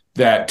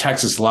that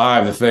Texas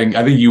Live, the thing,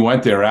 I think you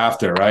went there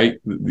after, right?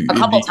 A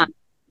couple times.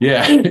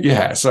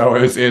 Yeah. So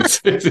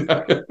it's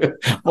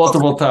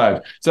multiple times.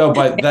 So,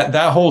 but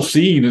that whole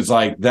scene is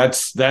like,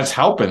 that's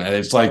helping.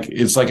 It's like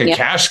a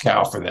cash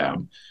cow for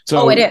them.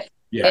 So it is.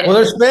 Yeah. Well,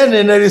 they're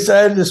spending. They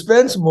decided to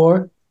spend some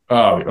more.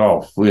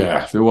 Oh,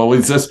 yeah. Well,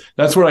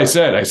 that's what I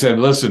said. I said,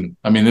 listen,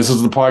 I mean, this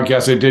is the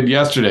podcast I did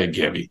yesterday,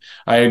 Gibby.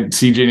 I had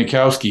CJ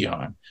Nikowski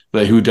on,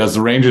 who does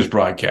the Rangers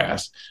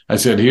broadcast. I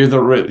said, here's the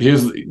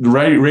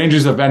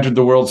Rangers have entered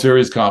the World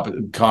Series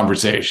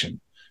conversation.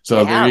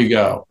 So there you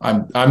go.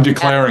 I'm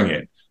declaring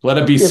it. Let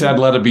it be said.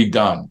 Let it be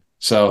done.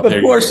 So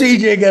poor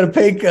CJ got a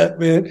pay cut,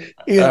 man.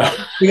 You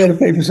got to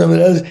pay for some of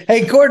those.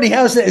 Hey, Courtney,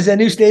 is that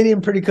new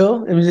stadium pretty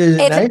cool? Is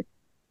it nice?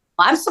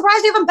 I'm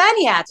surprised you haven't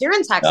been yet. You're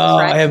in Texas,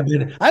 right? I haven't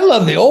been. I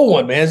love the old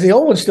one, man. Is the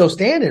old one still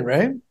standing,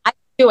 right? I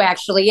do,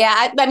 actually.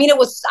 Yeah. I mean, it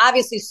was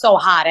obviously so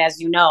hot, as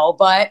you know,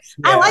 but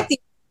I like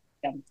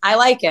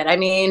it. I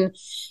mean,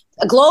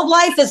 Globe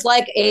Life is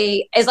like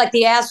the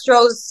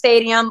Astros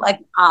stadium, like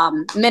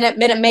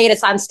Minute Maid.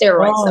 It's on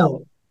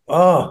steroids.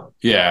 Oh,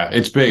 yeah,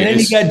 it's big. And then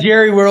you got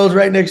Jerry World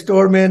right next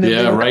door, man.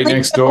 Yeah, right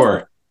next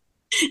door.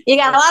 You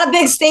got a lot of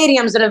big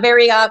stadiums in a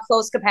very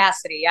close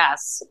capacity,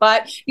 yes.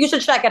 But you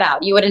should check it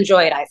out. You would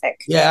enjoy it, I think.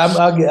 Yeah,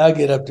 I'll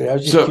get up there. I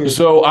was just curious.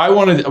 So I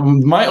wanted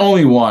my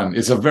only one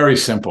is a very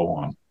simple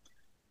one.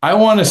 I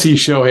want to see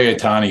Shohei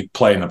Ohtani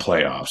play in the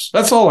playoffs.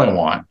 That's all I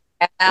want.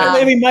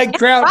 Maybe Mike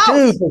Trout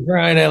too, for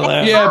crying out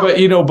loud. Yeah,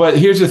 but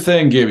here's the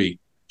thing, Gibby.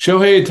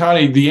 Shohei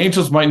Ohtani, the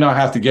Angels might not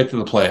have to get to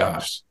the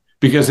playoffs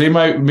because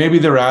maybe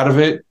they're out of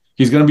it.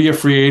 He's going to be a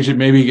free agent.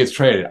 Maybe he gets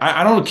traded.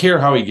 I don't care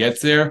how he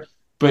gets there.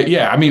 But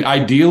yeah, I mean,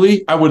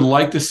 ideally, I would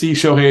like to see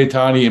Shohei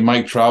Ohtani and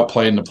Mike Trout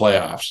play in the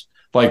playoffs.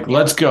 Like,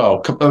 let's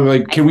go.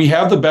 Like, can we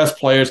have the best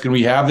players? Can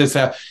we have this?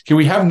 Can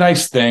we have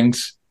nice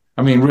things?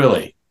 I mean,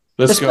 really,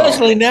 let's go.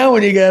 Especially now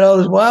when you got all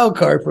this wild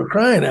card for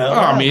crying out.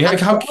 I mean,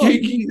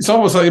 it's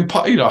almost like,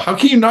 how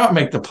can you not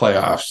make the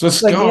playoffs?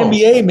 Let's like go.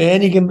 The NBA,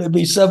 man. You can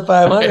be sub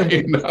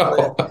 500.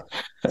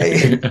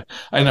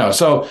 I know.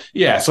 So,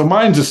 yeah, so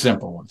mine's a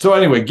simple one. So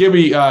anyway,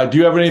 Gibby, do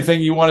you have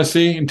anything you want to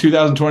see in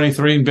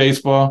 2023 in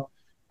baseball?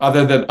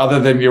 Other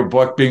than your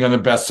book being on the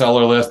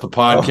bestseller list, the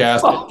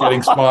podcast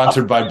getting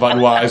sponsored by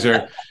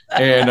Budweiser,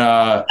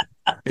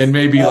 and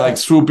maybe like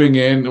swooping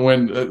in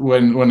when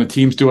the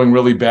team's doing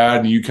really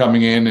bad and you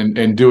coming in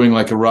and doing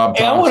like a Rob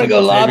Thompson. I want to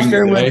go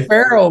lobster with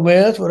Farrell,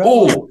 man. That's what I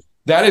want.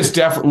 That is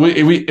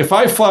definitely. If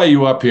I fly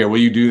you up here, will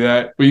you do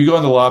that? Will you go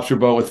on the lobster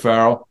boat with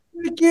Farrell?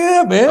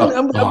 Yeah, man.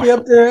 I'll be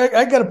up there.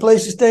 I got a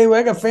place to stay.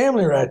 I got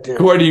family right there.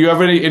 Corey, do you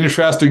have any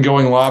interest in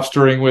going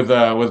lobstering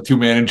with two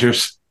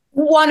managers?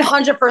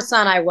 100%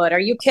 I would. Are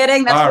you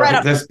kidding? That's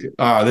right.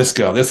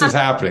 This is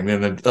happening.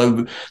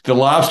 The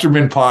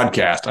Lobsterman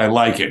podcast. I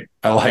like it.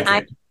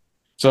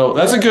 So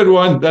that's a good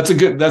one.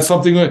 That's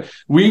something that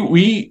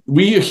we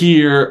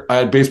here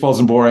at Baseball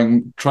Isn't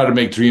Boring try to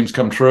make dreams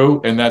come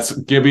true. And that's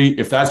Gibby.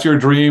 If that's your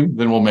dream,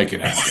 then we'll make it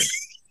happen.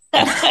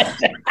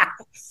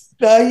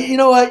 You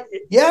know what?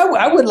 Yeah,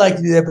 I would like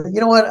to do that, but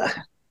you know what?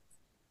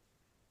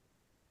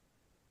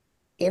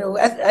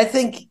 I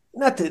think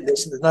not that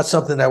this is not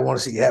something I want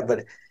to see happen, but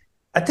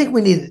I think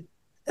we need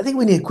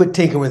to quit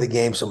tinkering with the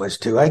game so much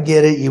too. I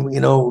get it. You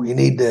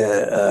need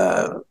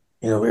to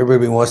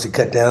everybody wants to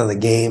cut down on the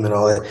game and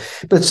all that,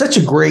 but it's such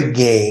a great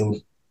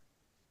game,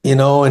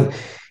 and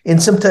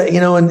sometimes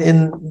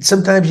and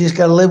sometimes you just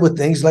got to live with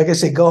things. Like I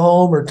said, go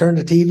home or turn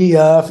the TV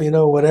off,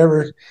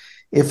 whatever.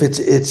 If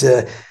it's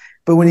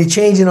but when you're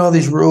changing all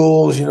these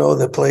rules,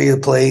 the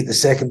plate, the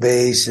second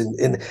base,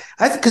 and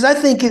I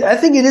think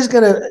it is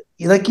gonna,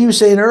 like you were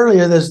saying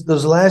earlier,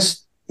 those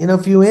last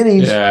few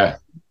innings. Yeah.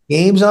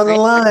 Games on the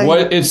line.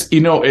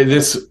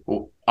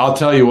 I'll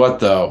tell you what,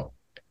 though,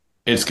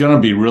 it's going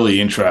to be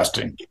really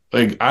interesting.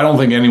 Like, I don't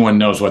think anyone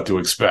knows what to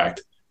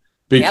expect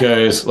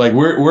because, like,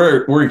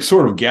 we're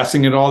sort of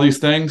guessing at all these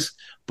things,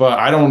 but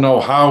I don't know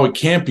how it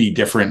can't be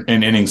different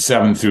in innings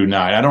 7 through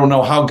 9. I don't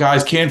know how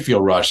guys can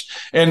feel rushed,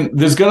 and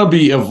there's going to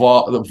be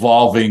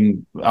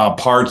evolving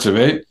parts of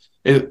it.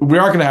 We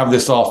aren't going to have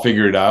this all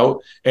figured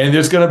out, and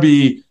there's going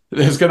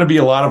to be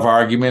a lot of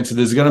arguments, and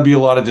there's going to be a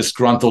lot of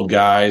disgruntled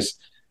guys.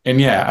 And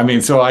yeah, I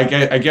mean, so I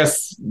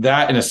guess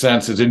that in a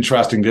sense is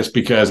interesting just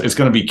because it's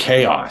going to be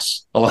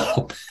chaos a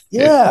little bit.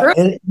 Yeah.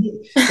 And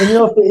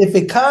if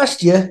it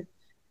costs you,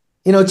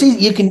 it's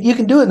easy. You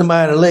can do it in the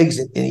minor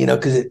leagues,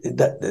 because it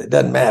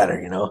doesn't matter,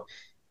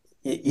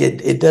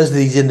 it does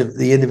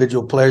the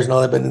individual players and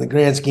all that. But in the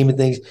grand scheme of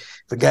things,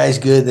 if a guy's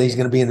good, then he's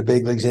going to be in the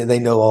big leagues, and they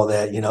know all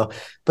that,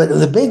 But in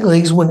the big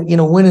leagues, when,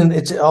 winning,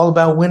 it's all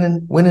about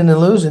winning and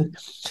losing.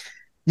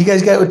 You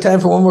guys got time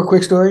for one more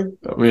quick story?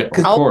 Yeah,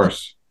 of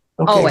course.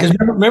 Okay, because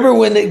remember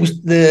when it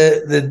was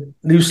the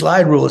new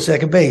slide rule at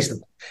second base,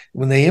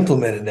 when they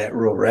implemented that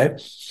rule,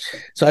 right?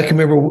 So I can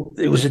remember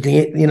it was at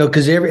the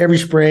because every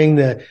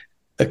spring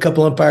a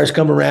couple umpires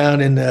come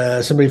around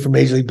and somebody from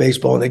Major League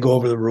Baseball, and they go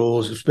over the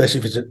rules, especially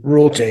if it's a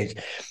rule change.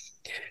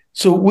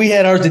 So we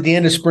had ours at the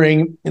end of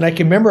spring, and I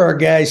can remember our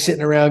guys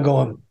sitting around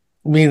going,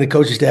 me and the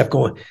coaching staff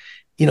going,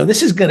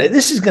 this is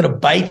gonna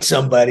bite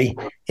somebody,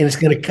 and it's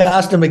gonna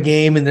cost them a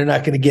game, and they're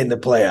not gonna get in the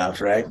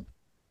playoffs, right?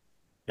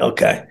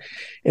 Okay.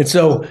 And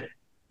so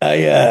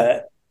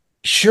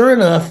sure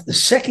enough, the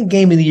second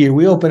game of the year,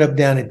 we open up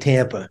down in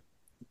Tampa.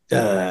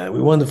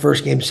 We won the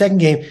first game. Second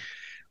game,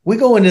 we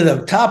go into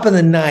the top of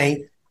the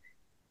ninth.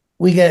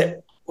 We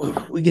get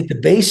the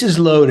bases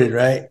loaded,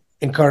 right?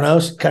 And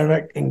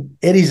and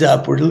Eddie's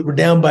up. We're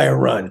down by a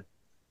run,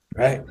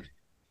 right?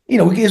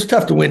 It's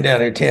tough to win down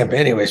there in Tampa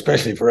anyway,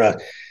 especially for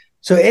us.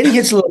 So Eddie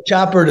hits a little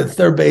chopper to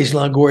third base,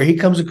 Longoria. He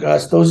comes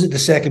across, throws it to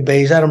second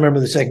base. I don't remember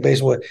the second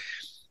base what.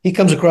 He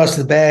comes across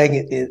the bag,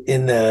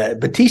 and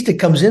Batista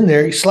comes in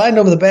there. He's sliding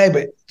over the bag,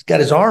 but he's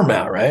got his arm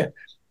out, right?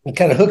 He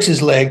kind of hooks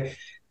his leg.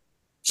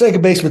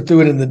 Second baseman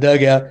threw it in the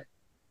dugout.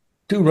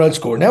 2-run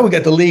score. Now we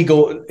got the lead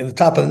going in the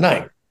top of the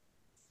ninth.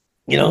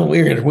 We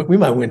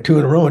might win 2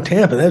 in a row in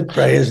Tampa. That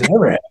probably hasn't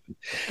ever happened.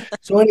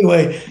 So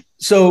anyway,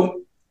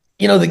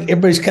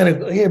 everybody's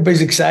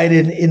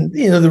excited, and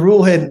the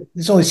rule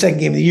it's only the second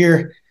game of the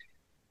year,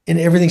 and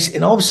everything's,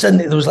 and all of a sudden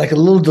there was like a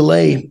little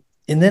delay,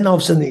 and then all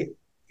of a sudden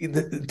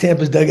the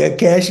Tampa's dugout,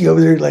 Cashy over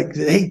there, like,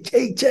 hey,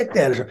 check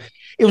that.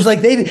 it was like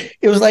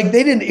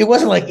it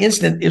wasn't like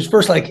instant. It was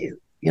first like,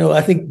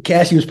 I think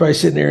Cassie was probably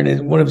sitting there and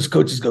then one of his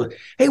coaches goes,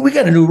 "Hey, we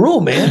got a new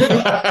rule, man."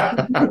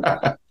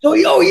 Oh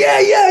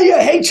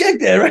yeah. Hey, check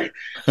that, right?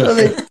 So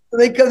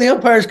they come, the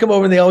umpires come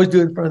over and they always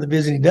do it in front of the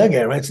visiting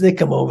dugout, right? So they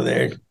come over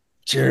there.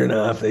 Sure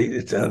enough,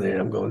 it's down there.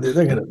 I'm going,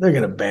 they're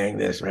gonna bang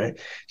this, right?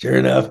 Sure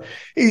enough,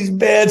 he's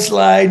bad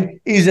slide.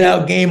 He's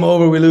out. Game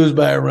over. We lose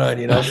by a run.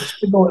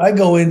 I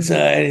go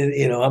inside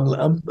and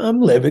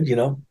I'm livid.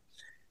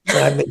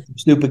 I make some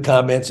stupid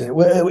comments and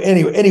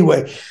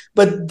anyway.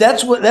 But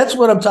that's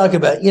what I'm talking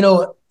about.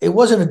 It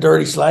wasn't a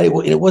dirty slide.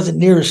 It wasn't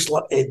near a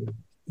slide. You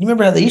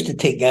remember how they used to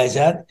take guys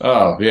out?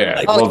 Oh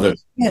yeah.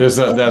 There's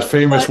that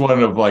famous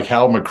one of like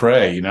Hal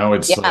McRae.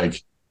 It's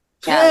like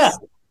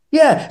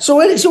yeah. So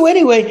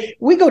anyway,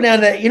 we go down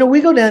that.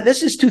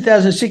 This is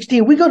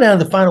 2016. We go down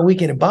to the final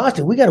weekend in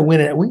Boston. We got to win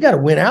it. We got to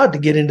win out to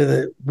get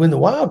win the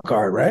wild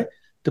card, right?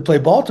 To play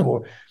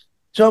Baltimore.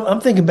 So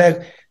I'm thinking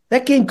back.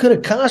 That game could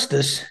have cost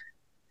us.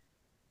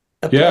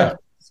 But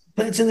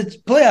it's in the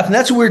playoff, and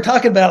that's what we were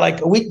talking about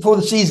like a week before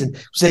the season,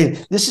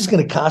 saying this is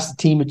going to cost the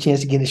team a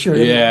chance to get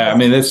insurance. Yeah, I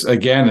mean, this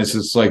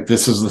is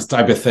the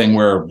type of thing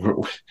where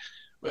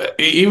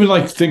even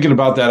like thinking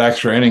about that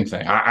extra inning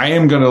thing, I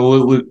am going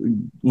to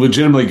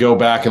legitimately go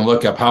back and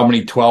look up how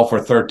many 12 or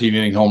 13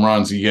 inning home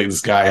runs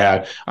this guy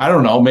had. I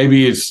don't know,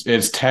 maybe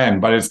it's 10,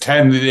 but it's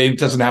 10. It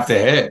doesn't have to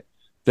hit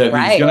that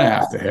he's going to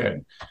have to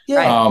hit.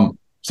 Yeah.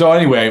 So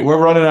anyway, we're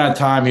running out of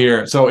time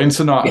here. So I can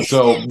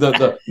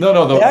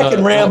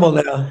ramble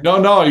now.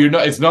 No, you're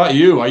not. It's not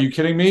you. Are you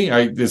kidding me?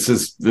 I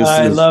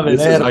love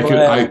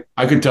it.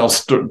 I could tell.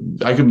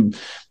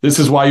 This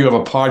is why you have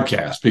a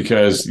podcast,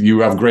 because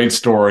you have great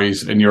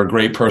stories and you're a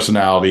great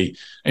personality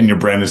and your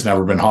brand has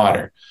never been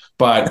hotter.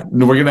 But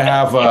we're gonna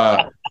have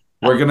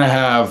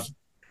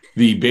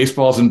the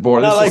Baseballs and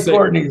Boring. Not like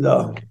Courtney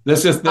though.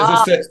 Let's just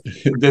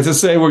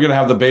say we're gonna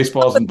have the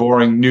Baseballs and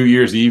Boring New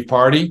Year's Eve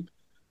party.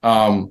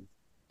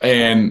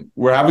 And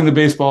we're having the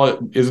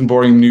Baseball Isn't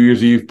Boring New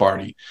Year's Eve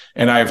party.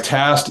 And I have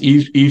tasked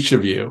each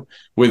of you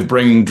with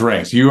bringing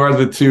drinks. You are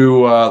the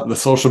two, the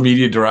social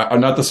media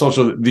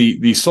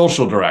the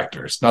social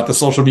directors, not the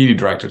social media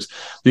directors,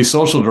 the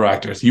social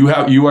directors.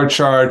 You are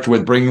charged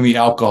with bringing the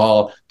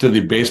alcohol to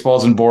the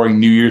Baseballs and Boring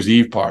New Year's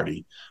Eve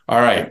party.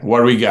 All right. What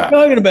do we got? What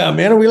are you talking about,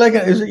 man? Are we you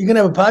going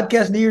to have a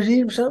podcast New Year's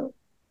Eve or something?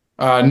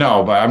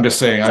 No, but I'm just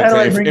saying.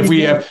 If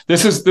we have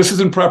this is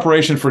in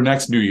preparation for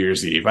next New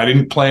Year's Eve. I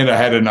didn't plan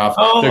ahead enough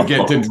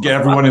to get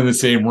everyone in the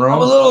same room. I'm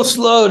a little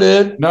slow,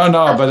 dude. No,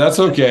 but that's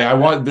okay.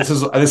 This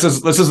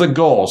is a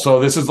goal. So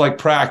this is like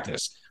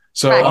practice.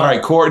 So all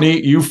right,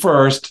 Courtney, you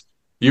first.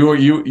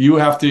 You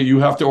have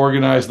to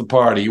organize the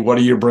party. What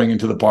are you bringing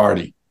to the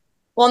party?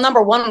 Well,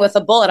 number one, with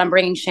a bullet, I'm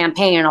bringing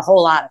champagne and a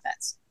whole lot of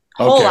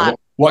it.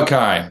 What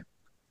kind?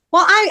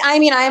 Well, I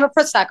mean, I am a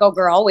Prosecco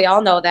girl. We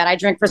all know that. I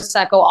drink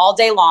Prosecco all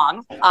day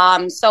long.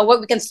 So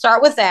we can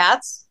start with that.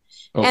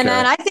 Okay. And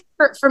then I think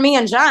for me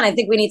and John, I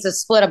think we need to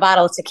split a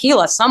bottle of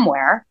tequila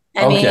somewhere.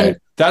 I mean,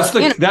 that's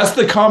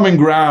the common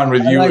ground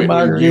with you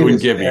and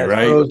Gibby,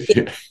 right?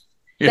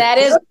 That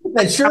is.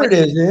 Sure it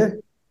is, yeah.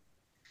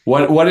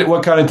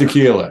 What kind of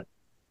tequila?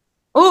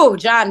 Ooh,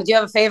 John, do you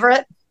have a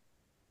favorite?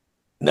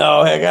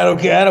 No, heck, I don't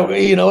care. I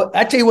don't.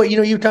 I tell you what.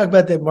 You talk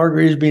about that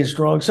margaritas being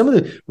strong. Some of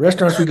the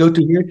restaurants we go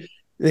to here,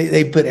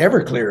 they put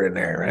Everclear in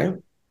there, right?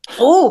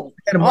 Oh,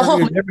 I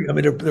mean,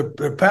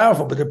 they're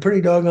powerful, but they're pretty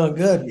doggone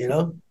good,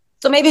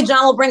 So maybe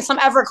John will bring some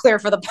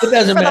Everclear for the. It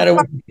doesn't matter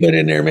what you put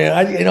in there,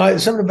 man.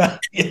 Something about.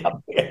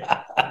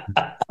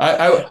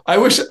 I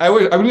wish.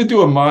 I'm going to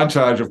do a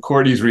montage of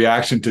Courtney's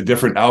reaction to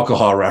different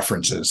alcohol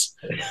references.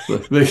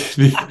 When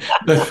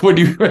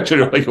you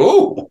mentioned it, like,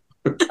 oh.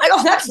 I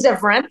go, that's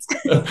different.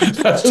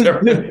 That's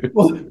different.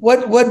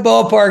 What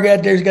ballpark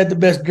out there's got the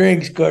best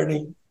drinks,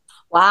 Courtney?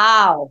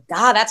 Wow,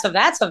 God, that's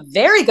a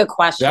very good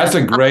question. That's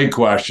a great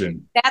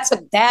question. That's a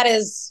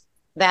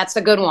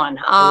good one.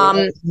 I'm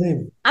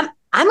going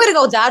to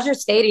go Dodger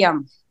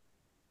Stadium.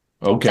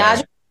 Okay.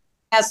 Dodger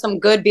has some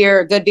good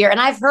beer,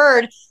 and I've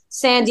heard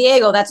San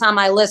Diego. That's on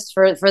my list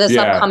for this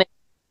upcoming.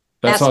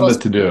 That's on the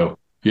to do.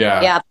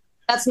 Yeah. Yeah,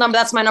 that's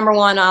my number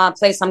one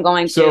place I'm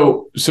going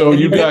to. So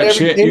you got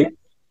Petco.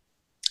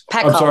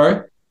 I'm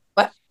sorry.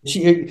 What?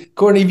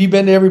 Courtney, have you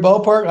been to every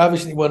ballpark?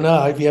 Obviously, well,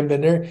 no. If you haven't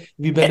been there, have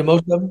you been to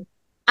most of them?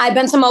 I've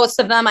been to most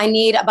of them. I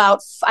need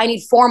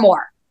 4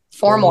 more.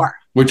 4 more.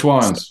 Which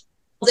ones?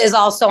 Is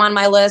also on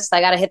my list.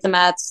 I got to hit the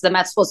Mets. The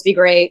Mets supposed to be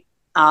great.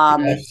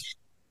 And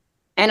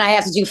I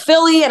have to do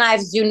Philly, and I have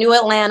to do New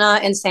Atlanta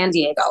and San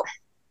Diego.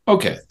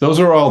 Okay, those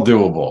are all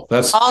doable.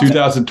 That's all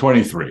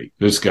 2023.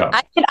 Let's go.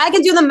 I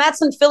can do the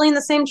Mets and Philly in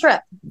the same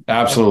trip.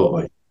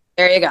 Absolutely.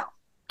 There you go.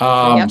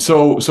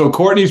 So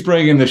Courtney's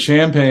bringing the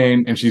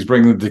champagne and she's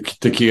bringing the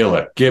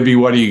tequila. Gibby,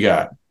 what do you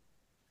got?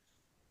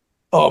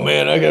 Oh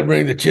man, I gotta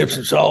bring the chips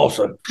and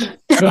salsa.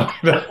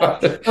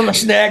 I'm a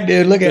snack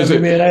dude. Look at me,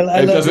 man.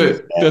 I love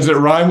it. Does it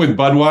rhyme with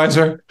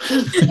Budweiser?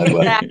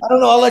 I don't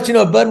know. I'll let you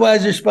know. If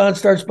Budweiser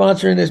start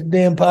sponsoring this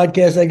damn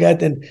podcast I got,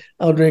 then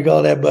I'll drink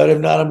all that. But if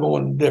not, I'm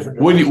going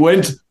different.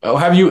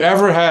 Have you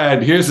ever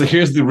had? Here's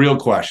the real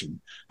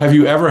question. Have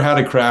you ever had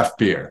a craft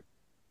beer?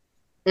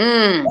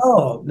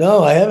 Oh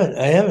no, I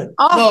haven't.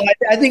 Oh. No,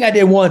 I think I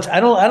did once. I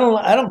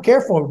don't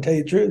care for them, to tell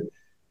you the truth.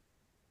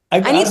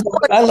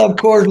 I love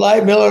Coors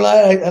Light, Miller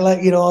Lite. I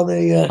like all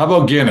the. How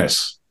about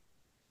Guinness?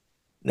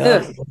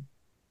 No,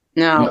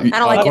 I don't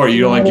like. Or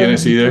you don't like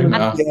Guinness either?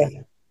 No.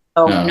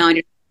 Oh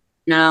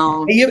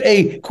no.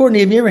 Hey, Courtney,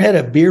 have you ever had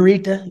a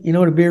Beerita? You know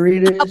what a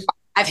Beerita is?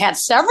 I've had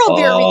several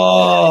Beeritas.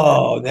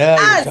 Oh,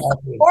 yes,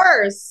 of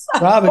course.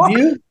 Rob, have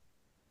you?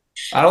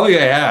 I don't think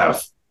I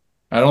have.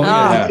 I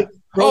have.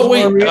 Oh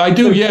wait, I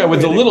do. Yeah,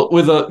 with the little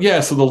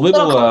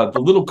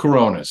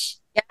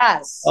Coronas.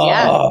 Yes.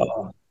 Yeah.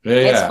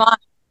 It's fun.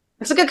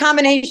 It's a good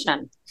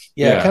combination.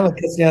 Yeah, it kind of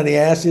cuts down the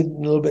acid a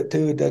little bit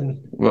too. It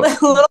doesn't. Well,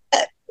 a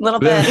little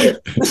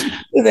bit.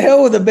 The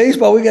hell with the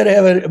baseball. We got to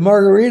have a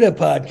margarita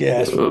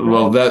podcast.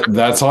 Well,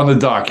 that's on the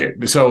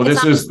docket. So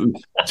this is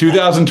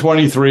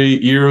 2023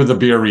 year of the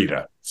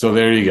Beerita. So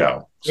there you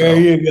go. There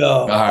you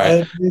go. All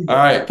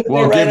right.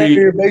 Well, Gibby,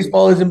 your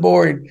baseball isn't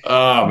boring.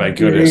 Oh my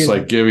goodness!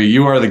 Like Gibby,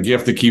 you are the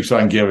gift that keeps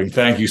on giving.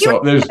 Thank you.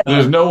 So there's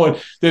no one.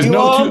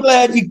 I'm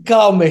glad you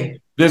called me.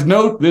 There's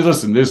no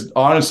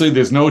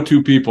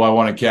two people I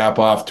want to cap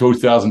off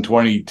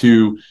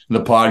 2022 in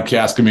the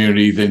podcast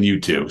community than you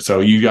two. So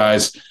you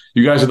guys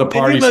are the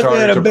party starters. You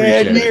had a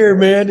bad year,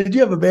 man. Did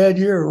you have a bad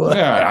year or what?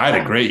 Yeah, I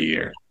had a great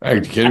year. Are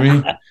you kidding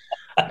me?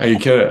 Are you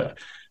kidding?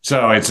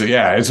 So it's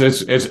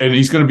and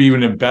he's going to be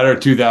even a better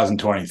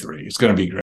 2023. It's going to be great.